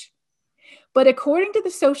change. But according to the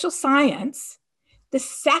social science, the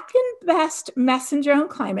second best messenger on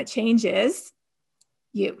climate change is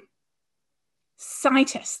you.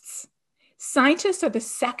 Scientists. Scientists are the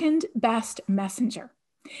second best messenger.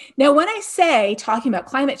 Now, when I say talking about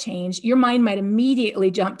climate change, your mind might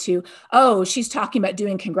immediately jump to, oh, she's talking about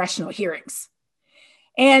doing congressional hearings.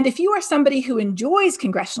 And if you are somebody who enjoys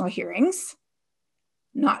congressional hearings,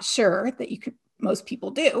 not sure that most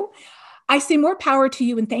people do, I say more power to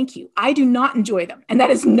you and thank you. I do not enjoy them. And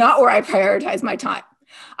that is not where I prioritize my time.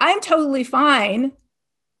 I'm totally fine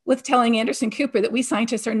with telling Anderson Cooper that we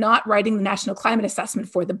scientists are not writing the National Climate Assessment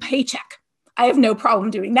for the paycheck. I have no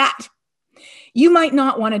problem doing that. You might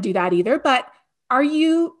not want to do that either, but are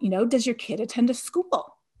you, does your kid attend a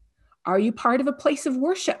school? Are you part of a place of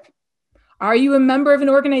worship? Are you a member of an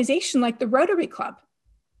organization like the Rotary Club?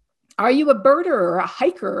 Are you a birder or a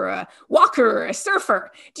hiker or a walker or a surfer?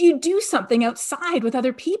 Do you do something outside with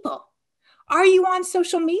other people? Are you on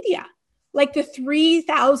social media? Like the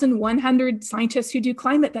 3,100 scientists who do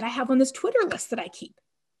climate that I have on this Twitter list that I keep.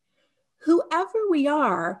 Whoever we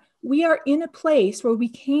are in a place where we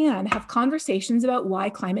can have conversations about why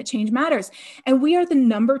climate change matters. And we are the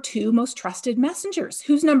number 2 most trusted messengers.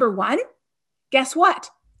 Who's number 1? Guess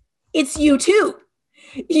what? It's you too.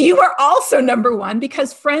 You are also number 1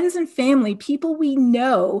 because friends and family, people we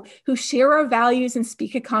know who share our values and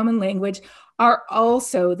speak a common language, are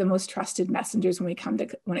also the most trusted messengers when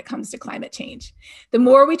it comes to climate change. The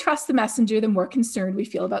more we trust the messenger, the more concerned we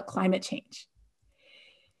feel about climate change.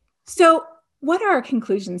 So what are our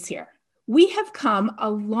conclusions here? We have come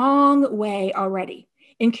a long way already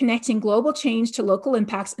in connecting global change to local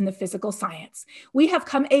impacts in the physical science. We have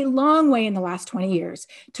come a long way in the last 20 years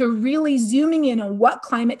to really zooming in on what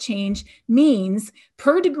climate change means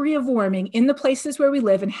per degree of warming in the places where we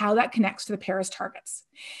live and how that connects to the Paris targets.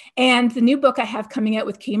 And the new book I have coming out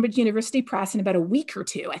with Cambridge University Press in about a week or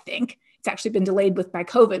 2, I think. It's actually been delayed by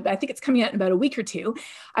COVID, but I think it's coming out in about a week or 2.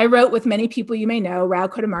 I wrote with many people you may know, Rao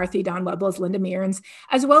Kodamarthi, Don Webbles, Linda Mearns,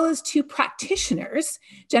 as well as 2 practitioners,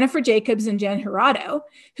 Jennifer Jacobs and Jen Hirado,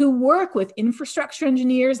 who work with infrastructure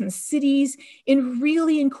engineers and cities in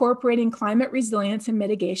really incorporating climate resilience and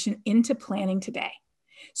mitigation into planning today.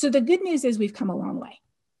 So the good news is we've come a long way.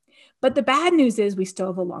 But the bad news is we still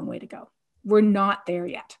have a long way to go. We're not there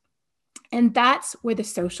yet. And that's where the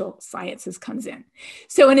social sciences comes in.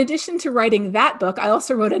 So in addition to writing that book, I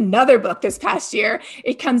also wrote another book this past year.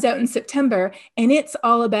 It comes out in September, and it's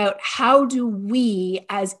all about how do we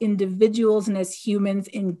as individuals and as humans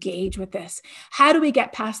engage with this? How do we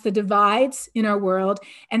get past the divides in our world?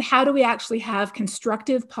 And how do we actually have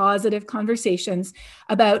constructive, positive conversations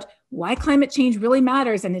about why climate change really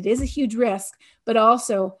matters, and it is a huge risk, but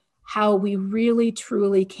also how we really,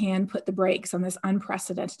 truly can put the brakes on this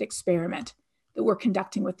unprecedented experiment that we're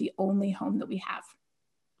conducting with the only home that we have.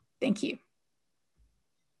 Thank you.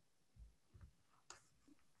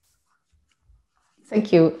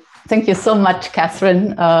 Thank you. Thank you so much,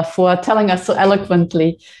 Katharine, for telling us so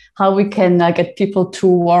eloquently how we can get people to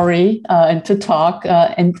worry and to talk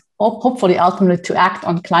and hopefully ultimately to act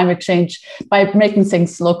on climate change by making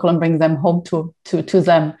things local and bring them home to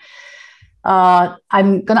them.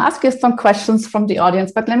 I'm going to ask you some questions from the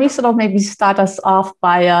audience, but let me sort of maybe start us off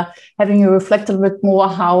by having you reflect a little bit more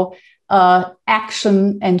how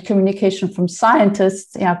action and communication from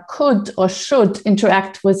scientists could or should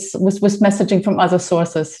interact with messaging from other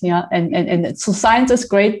sources. And so science is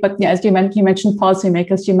great, but as you mentioned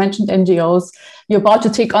policymakers, you mentioned NGOs, you're about to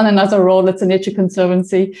take on another role, it's a Nature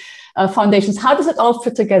Conservancy. Foundations. How does it all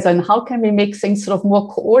fit together, and how can we make things sort of more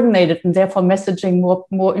coordinated and therefore messaging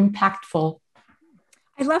more impactful?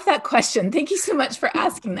 I love that question. Thank you so much for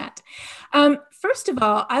asking that. First of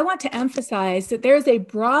all, I want to emphasize that there's a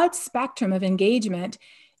broad spectrum of engagement,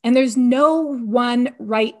 and there's no one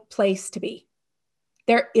right place to be.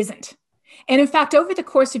 There isn't. And in fact, over the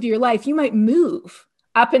course of your life, you might move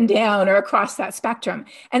up and down or across that spectrum,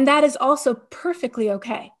 and that is also perfectly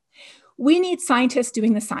okay. We need scientists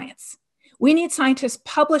doing the science. We need scientists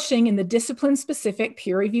publishing in the discipline-specific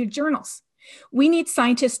peer-reviewed journals. We need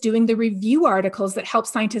scientists doing the review articles that help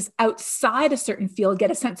scientists outside a certain field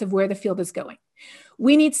get a sense of where the field is going.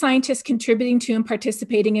 We need scientists contributing to and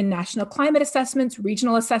participating in national climate assessments,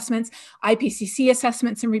 regional assessments, IPCC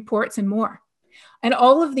assessments and reports, and more. And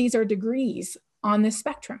all of these are degrees on this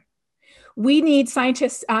spectrum. We need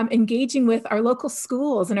scientists engaging with our local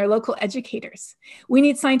schools and our local educators. We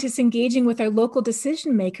need scientists engaging with our local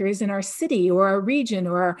decision makers in our city or our region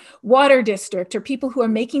or our water district, or people who are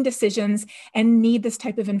making decisions and need this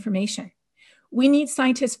type of information. We need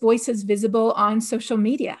scientists' voices visible on social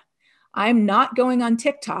media. I'm not going on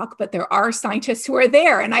TikTok, but there are scientists who are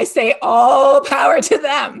there, and I say all power to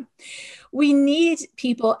them. We need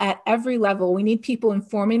people at every level. We need people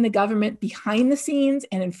informing the government behind the scenes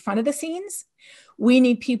and in front of the scenes. We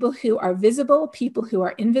need people who are visible, people who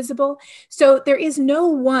are invisible. So there is no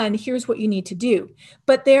one, here's what you need to do.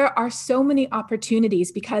 But there are so many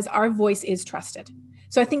opportunities because our voice is trusted.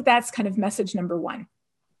 So I think that's kind of message number one.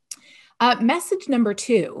 Message number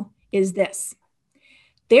two is this.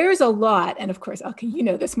 There's a lot, and of course, okay, you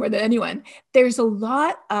know this more than anyone, there's a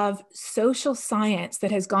lot of social science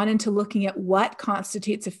that has gone into looking at what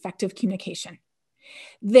constitutes effective communication.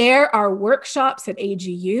 There are workshops at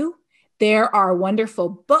AGU. There are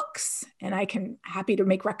wonderful books, and happy to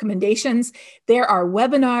make recommendations. There are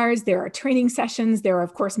webinars, there are training sessions, there are,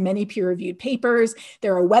 of course, many peer-reviewed papers.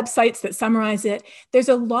 There are websites that summarize it. There's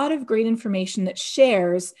a lot of great information that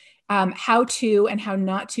shares how to and how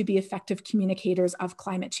not to be effective communicators of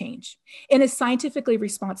climate change in a scientifically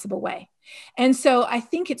responsible way. And so I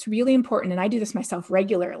think it's really important, and I do this myself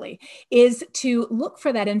regularly, is to look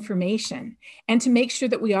for that information and to make sure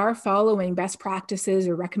that we are following best practices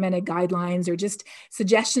or recommended guidelines or just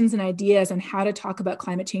suggestions and ideas on how to talk about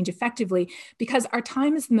climate change effectively, because our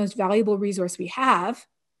time is the most valuable resource we have.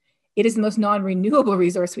 It is the most non-renewable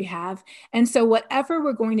resource we have. And so whatever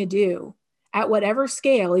we're going to do, at whatever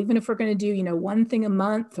scale, even if we're going to do, one thing a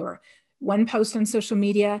month or one post on social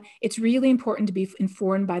media, it's really important to be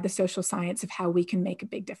informed by the social science of how we can make a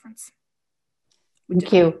big difference.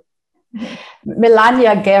 Thank you.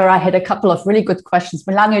 Melania Guerra had a couple of really good questions.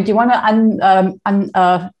 Melania, do you want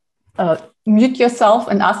to mute yourself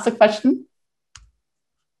and ask the question?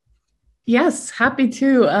 Yes, happy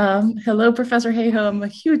to. Hello, Professor Hayhoe. I'm a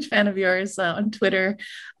huge fan of yours on Twitter.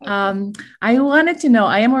 I wanted to know,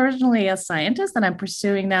 I am originally a scientist and I'm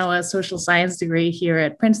pursuing now a social science degree here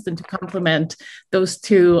at Princeton to complement those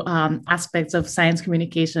two aspects of science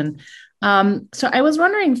communication. So I was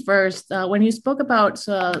wondering first, when you spoke about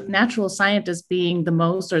natural scientists being the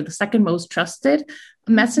most or the second most trusted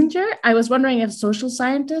messenger, I was wondering if social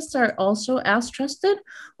scientists are also as trusted,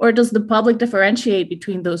 or does the public differentiate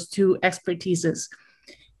between those two expertises?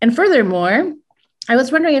 And furthermore, I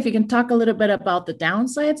was wondering if you can talk a little bit about the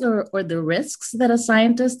downsides or the risks that a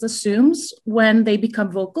scientist assumes when they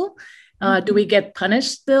become vocal. Do we get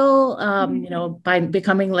punished still, by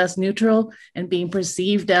becoming less neutral and being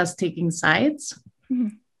perceived as taking sides?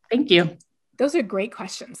 Thank you. Those are great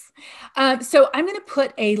questions. So I'm going to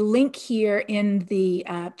put a link here in the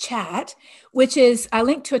chat, which is a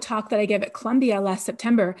link to a talk that I gave at Columbia last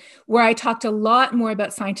September, where I talked a lot more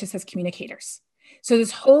about scientists as communicators. So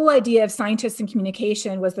this whole idea of scientists and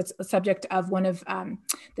communication was the subject of one of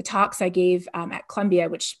the talks I gave at Columbia,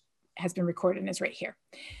 which has been recorded and is right here.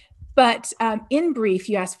 But in brief,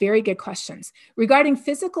 you asked very good questions. Regarding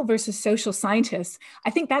physical versus social scientists,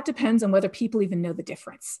 I think that depends on whether people even know the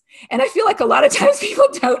difference. And I feel like a lot of times people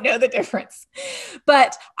don't know the difference.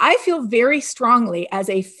 But I feel very strongly as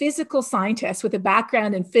a physical scientist with a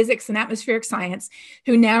background in physics and atmospheric science,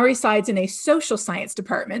 who now resides in a social science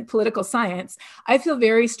department, political science, I feel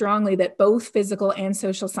very strongly that both physical and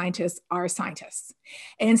social scientists are scientists.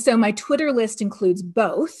 And so my Twitter list includes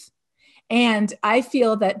both. And I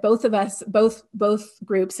feel that both of us, both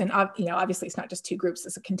groups, and obviously it's not just two groups,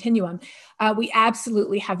 it's a continuum, we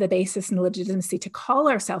absolutely have the basis and legitimacy to call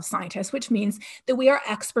ourselves scientists, which means that we are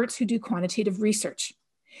experts who do quantitative research.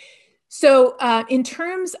 So in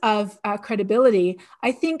terms of credibility,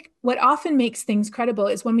 I think what often makes things credible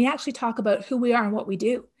is when we actually talk about who we are and what we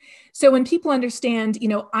do. So when people understand,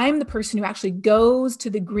 I'm the person who actually goes to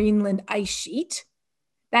the Greenland ice sheet,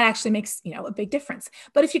 that actually makes, a big difference.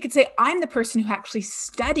 But if you could say, I'm the person who actually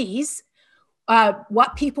studies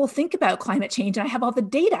what people think about climate change, and I have all the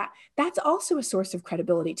data, that's also a source of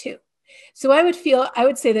credibility too. So I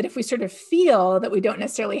would say that if we sort of feel that we don't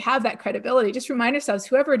necessarily have that credibility, just remind ourselves,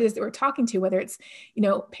 whoever it is that we're talking to, whether it's,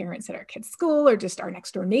 parents at our kids' school or just our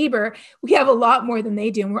next door neighbor, we have a lot more than they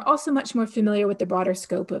do. And we're also much more familiar with the broader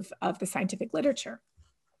scope of the scientific literature.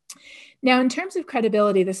 Now, in terms of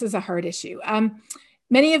credibility, this is a hard issue.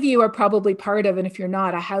 Many of you are probably part of, and if you're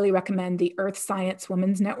not, I highly recommend the Earth Science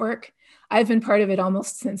Women's Network. I've been part of it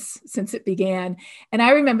almost since it began. And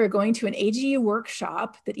I remember going to an AGU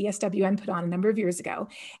workshop that ESWN put on a number of years ago,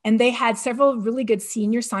 and they had several really good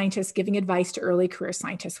senior scientists giving advice to early career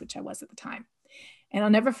scientists, which I was at the time. And I'll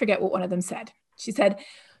never forget what one of them said. She said,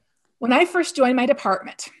 When I first joined my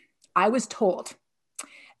department, I was told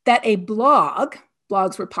that a blog,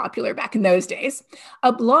 blogs were popular back in those days,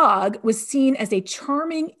 a blog was seen as a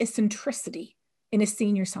charming eccentricity in a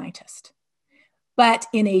senior scientist. But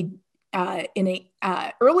in a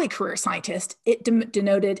early career scientist, it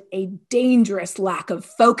denoted a dangerous lack of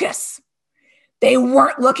focus. They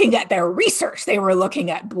weren't looking at their research, they were looking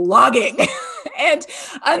at blogging. And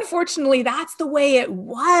unfortunately, that's the way it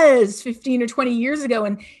was 15 or 20 years ago.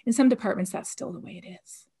 And in some departments, that's still the way it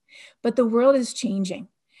is. But the world is changing.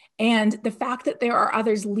 And the fact that there are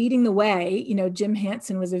others leading the way, Jim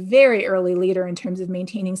Hansen was a very early leader in terms of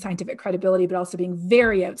maintaining scientific credibility, but also being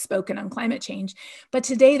very outspoken on climate change. But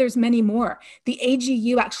today there's many more. The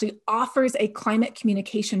AGU actually offers a climate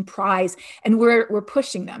communication prize, and we're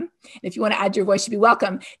pushing them. And if you want to add your voice, you'd be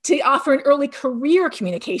welcome to offer an early career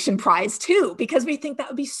communication prize too, because we think that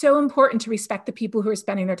would be so important to respect the people who are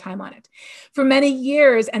spending their time on it. For many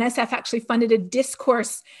years, NSF actually funded a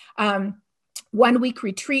discourse 1-week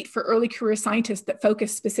retreat for early career scientists that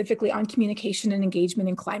focused specifically on communication and engagement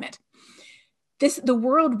in climate. The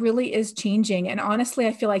world really is changing. And honestly,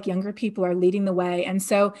 I feel like younger people are leading the way. And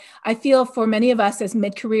so I feel for many of us as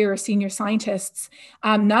mid-career or senior scientists,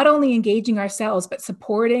 not only engaging ourselves, but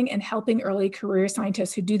supporting and helping early career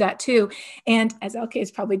scientists who do that too. And as Elke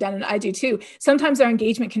has probably done, and I do too, sometimes our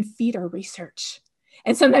engagement can feed our research.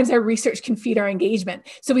 And sometimes our research can feed our engagement.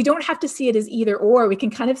 So we don't have to see it as either or. We can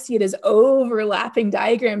kind of see it as overlapping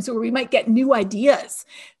diagrams where we might get new ideas.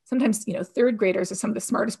 Sometimes, third graders are some of the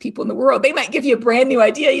smartest people in the world. They might give you a brand new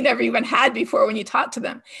idea you never even had before when you talk to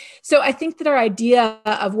them. So I think that our idea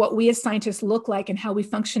of what we as scientists look like and how we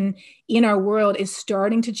function in our world is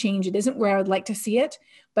starting to change. It isn't where I would like to see it,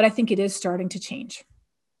 but I think it is starting to change.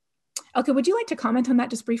 Elke, would you like to comment on that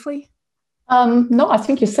just briefly? No, I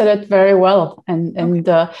think you said it very well. And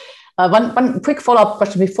okay. One quick follow-up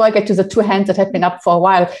question before I get to the two hands that have been up for a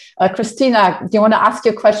while. Christina, do you want to ask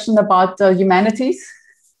your question about humanities?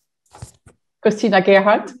 Christina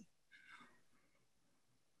Gerhardt.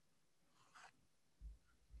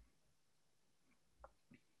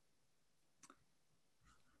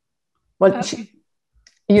 Well, are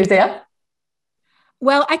you there?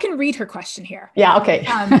 Well, I can read her question here. Yeah, okay.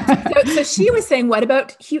 So she was saying, what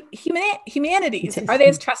about humanities? Are they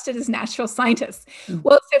as trusted as natural scientists?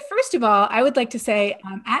 Well, so first of all, I would like to say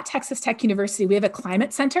at Texas Tech University, we have a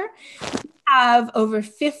climate center. We have over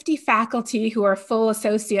 50 faculty who are full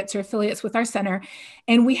associates or affiliates with our center,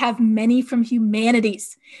 and we have many from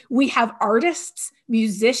humanities. We have artists,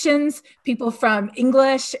 musicians, people from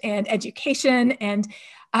English and education, and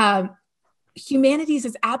humanities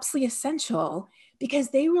is absolutely essential because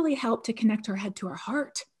they really help to connect our head to our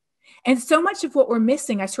heart. And so much of what we're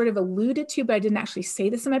missing, I sort of alluded to, but I didn't actually say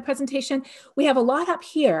this in my presentation. We have a lot up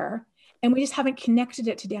here, and we just haven't connected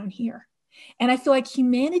it to down here. And I feel like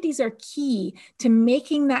humanities are key to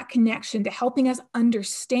making that connection, to helping us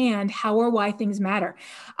understand how or why things matter.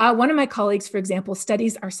 One of my colleagues, for example,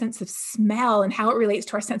 studies our sense of smell and how it relates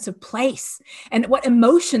to our sense of place and what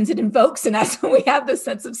emotions it invokes in us when we have this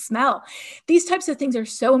sense of smell. These types of things are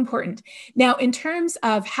so important. Now, in terms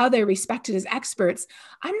of how they're respected as experts,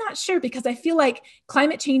 I'm not sure, because I feel like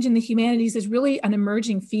climate change in the humanities is really an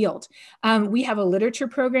emerging field. We have a literature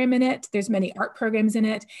program in it. There's many art programs in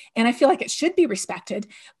it. And I feel like it should be respected,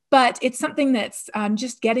 but it's something that's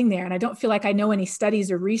just getting there. And I don't feel like I know any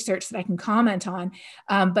studies or research that I can comment on,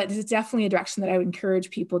 but it's definitely a direction that I would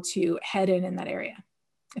encourage people to head in that area,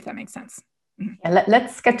 if that makes sense. Yeah,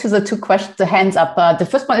 let's get to the two questions, the hands up. The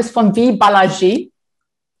first one is from V. Balaji.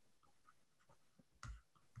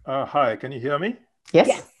 Hi, can you hear me?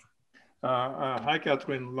 Yes. Hi,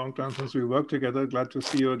 Katharine. Long time since we worked together. Glad to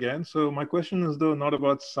see you again. So my question is, though, not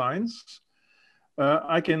about science.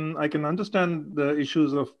 I can understand the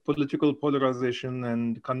issues of political polarization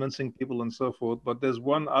and convincing people and so forth, but there's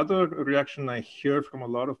one other reaction I hear from a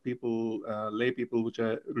lot of people, lay people, which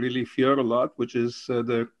I really fear a lot, which is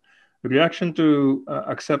the reaction to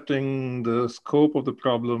accepting the scope of the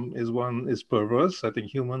problem is perverse. I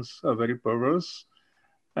think humans are very perverse.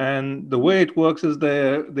 And the way it works is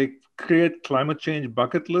they create climate change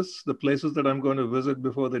bucket lists, the places that I'm going to visit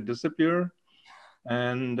before they disappear.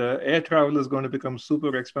 And air travel is going to become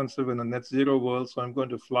super expensive in a net zero world. So I'm going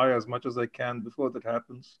to fly as much as I can before that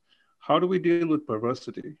happens. How do we deal with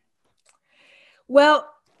perversity? Well,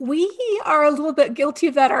 we are a little bit guilty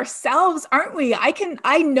of that ourselves, aren't we?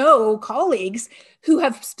 I know colleagues who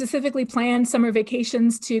have specifically planned summer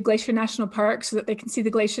vacations to Glacier National Park so that they can see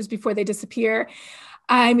the glaciers before they disappear.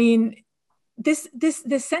 I mean, this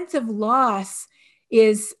sense of loss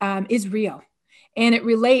is real, and it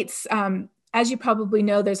relates as you probably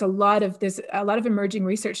know, there's a lot of emerging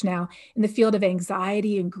research now in the field of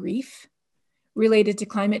anxiety and grief related to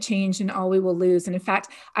climate change and all we will lose. And in fact,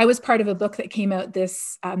 I was part of a book that came out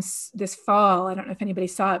this fall. I don't know if anybody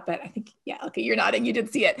saw it, but I think, yeah, okay, you're nodding, you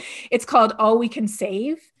did see it. It's called All We Can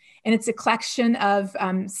Save. And it's a collection of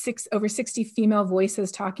over 60 female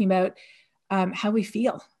voices talking about how we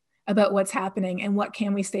feel about what's happening and what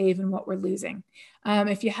can we save and what we're losing.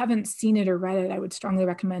 If you haven't seen it or read it, I would strongly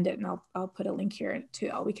recommend it. And I'll put a link here to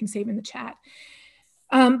All We Can Save in the chat.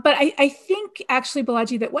 But I think actually,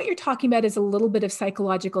 Balaji, that what you're talking about is a little bit of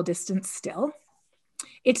psychological distance still.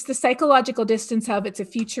 It's the psychological distance of it's a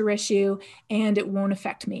future issue and it won't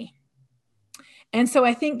affect me. And so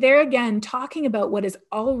I think there again, talking about what is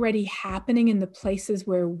already happening in the places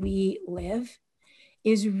where we live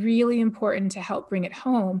is really important to help bring it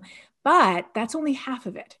home, but that's only half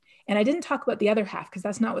of it. And I didn't talk about the other half because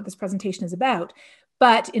that's not what this presentation is about.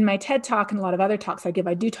 But in my TED Talk and a lot of other talks I give,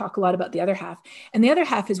 I do talk a lot about the other half. And the other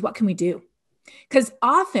half is what can we do? Because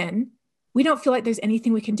often we don't feel like there's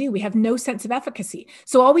anything we can do. We have no sense of efficacy.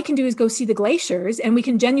 So all we can do is go see the glaciers and we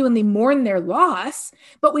can genuinely mourn their loss,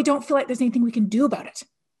 but we don't feel like there's anything we can do about it.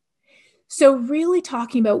 So really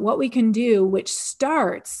talking about what we can do, which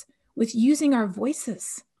starts with using our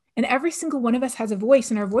voices. And every single one of us has a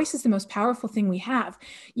voice, and our voice is the most powerful thing we have.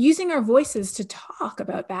 Using our voices to talk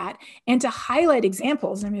about that and to highlight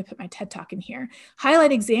examples. I'm going to put my TED Talk in here.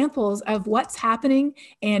 Highlight examples of what's happening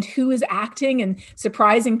and who is acting and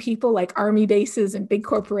surprising people like army bases and big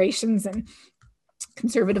corporations and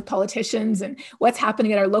conservative politicians and what's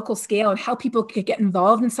happening at our local scale and how people could get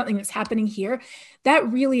involved in something that's happening here. That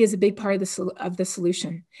really is a big part of the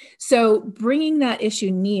solution. So bringing that issue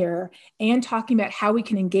near and talking about how we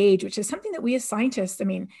can engage, which is something that we as scientists, I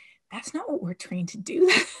mean, that's not what we're trained to do.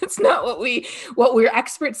 That's not what we're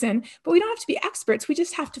experts in, but we don't have to be experts. We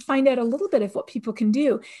just have to find out a little bit of what people can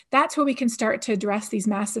do. That's where we can start to address these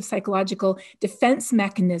massive psychological defense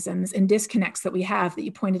mechanisms and disconnects that we have that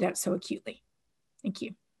you pointed out so acutely. Thank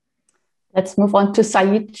you. Let's move on to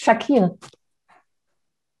Saeed Shakil.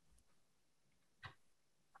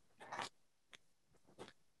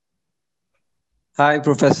 Hi,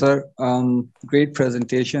 Professor. Great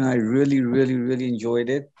presentation. I really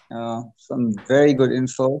enjoyed it. Some very good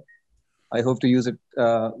info. I hope to use it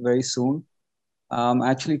very soon. I'm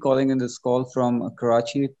actually calling in this call from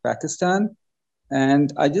Karachi, Pakistan.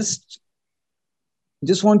 And I just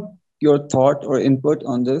want your thought or input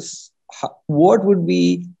on this. What would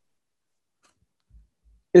be,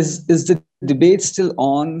 is the debate still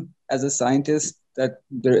on as a scientist that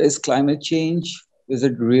there is climate change? Is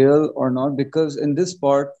it real or not? Because in this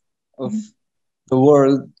part of the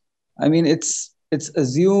world, I mean, it's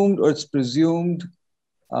assumed or it's presumed.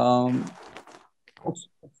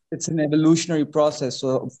 It's an evolutionary process.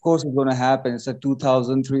 So of course it's going to happen. It's a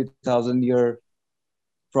 2,000, 3,000 year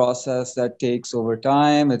process that takes over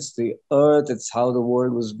time. It's the earth. It's how the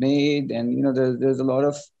world was made. And, you know, there's a lot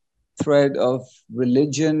of thread of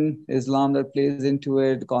religion, Islam that plays into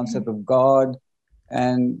it, the concept of God.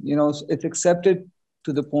 And, you know, it's accepted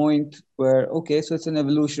to the point where, okay, so it's an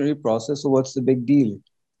evolutionary process. So what's the big deal?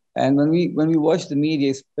 And when we watch the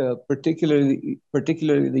media, particularly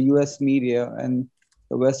the US media and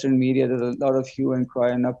the Western media, there's a lot of hue and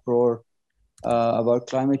cry and uproar about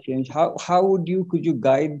climate change. How could you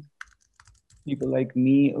guide people like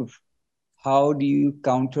me of how do you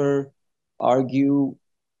argue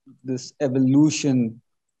this evolution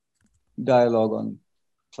dialogue on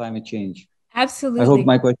climate change? Absolutely. I hope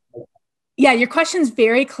my question. Yeah, your question's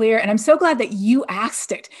very clear. And I'm so glad that you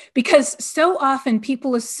asked it, because so often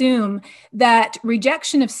people assume that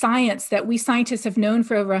rejection of science that we scientists have known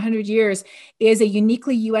for over 100 years is a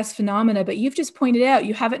uniquely US phenomena. But you've just pointed out,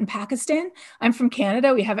 you have it in Pakistan. I'm from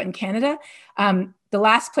Canada. We have it in Canada. The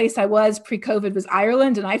last place I was pre-COVID was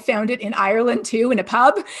Ireland, and I found it in Ireland too, in a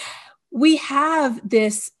pub. We have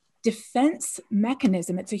this defense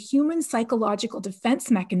mechanism. It's a human psychological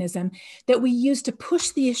defense mechanism that we use to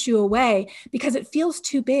push the issue away because it feels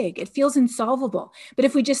too big. It feels insolvable. But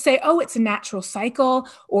if we just say, oh, it's a natural cycle,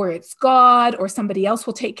 or it's God, or somebody else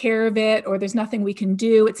will take care of it, or there's nothing we can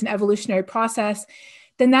do, it's an evolutionary process,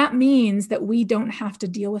 then that means that we don't have to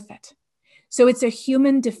deal with it. So it's a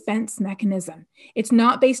human defense mechanism. It's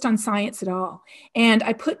not based on science at all. And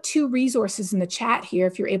I put 2 resources in the chat here,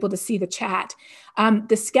 if you're able to see the chat.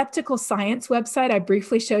 The Skeptical Science website I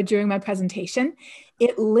briefly showed during my presentation,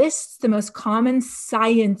 it lists the most common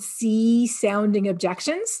science-y sounding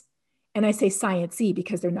objections. And I say science-y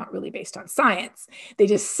because they're not really based on science. They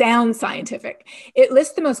just sound scientific. It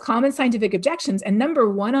lists the most common scientific objections. And number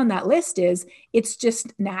 1 on that list is, it's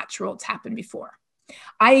just natural, it's happened before.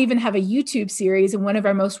 I even have a YouTube series, and one of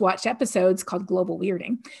our most watched episodes called Global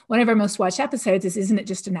Weirding. One of our most watched episodes is, isn't it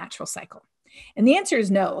just a natural cycle? And the answer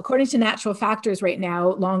is no. According to natural factors right now,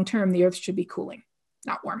 long-term, the Earth should be cooling,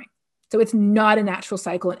 not warming. So it's not a natural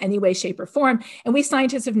cycle in any way, shape, or form. And we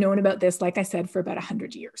scientists have known about this, like I said, for about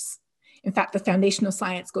 100 years. In fact, the foundational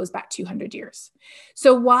science goes back 200 years.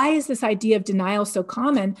 So why is this idea of denial so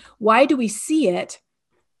common? Why do we see it?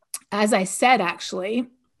 As I said, actually,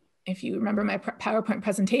 if you remember my PowerPoint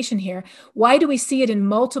presentation here, why do we see it in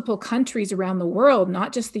multiple countries around the world,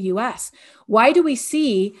 not just the US? Why do we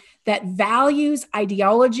see that values,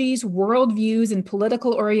 ideologies, worldviews, and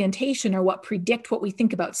political orientation are what predict what we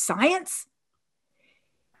think about science?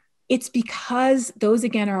 It's because those,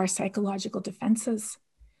 again, are our psychological defenses.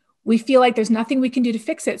 We feel like there's nothing we can do to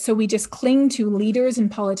fix it. So we just cling to leaders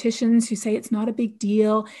and politicians who say it's not a big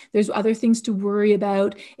deal. There's other things to worry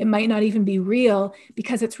about. It might not even be real,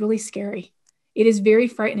 because it's really scary. It is very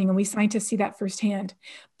frightening, and we scientists see that firsthand.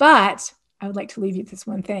 But I would like to leave you with this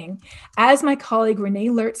one thing. As my colleague Renee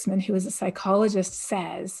Lertzman, who is a psychologist,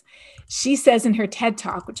 says, she says in her TED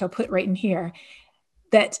Talk, which I'll put right in here,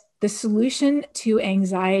 that the solution to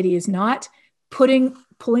anxiety is not pulling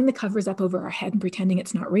the covers up over our head and pretending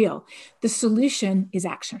it's not real. The solution is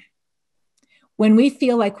action. When we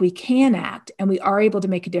feel like we can act and we are able to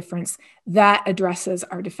make a difference, that addresses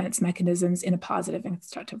our defense mechanisms in a positive and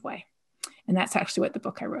constructive way. And that's actually what the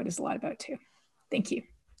book I wrote is a lot about too. Thank you.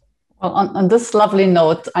 Well, on this lovely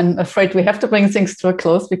note, I'm afraid we have to bring things to a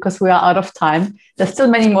close because we are out of time. There's still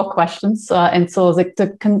many more questions, and so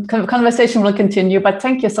the conversation will continue. But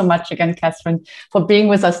thank you so much again, Katharine, for being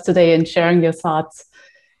with us today and sharing your thoughts.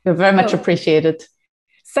 You're very much appreciated.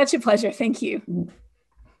 Such a pleasure. Thank you.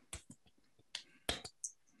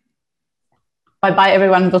 Bye-bye,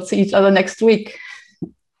 everyone. We'll see each other next week.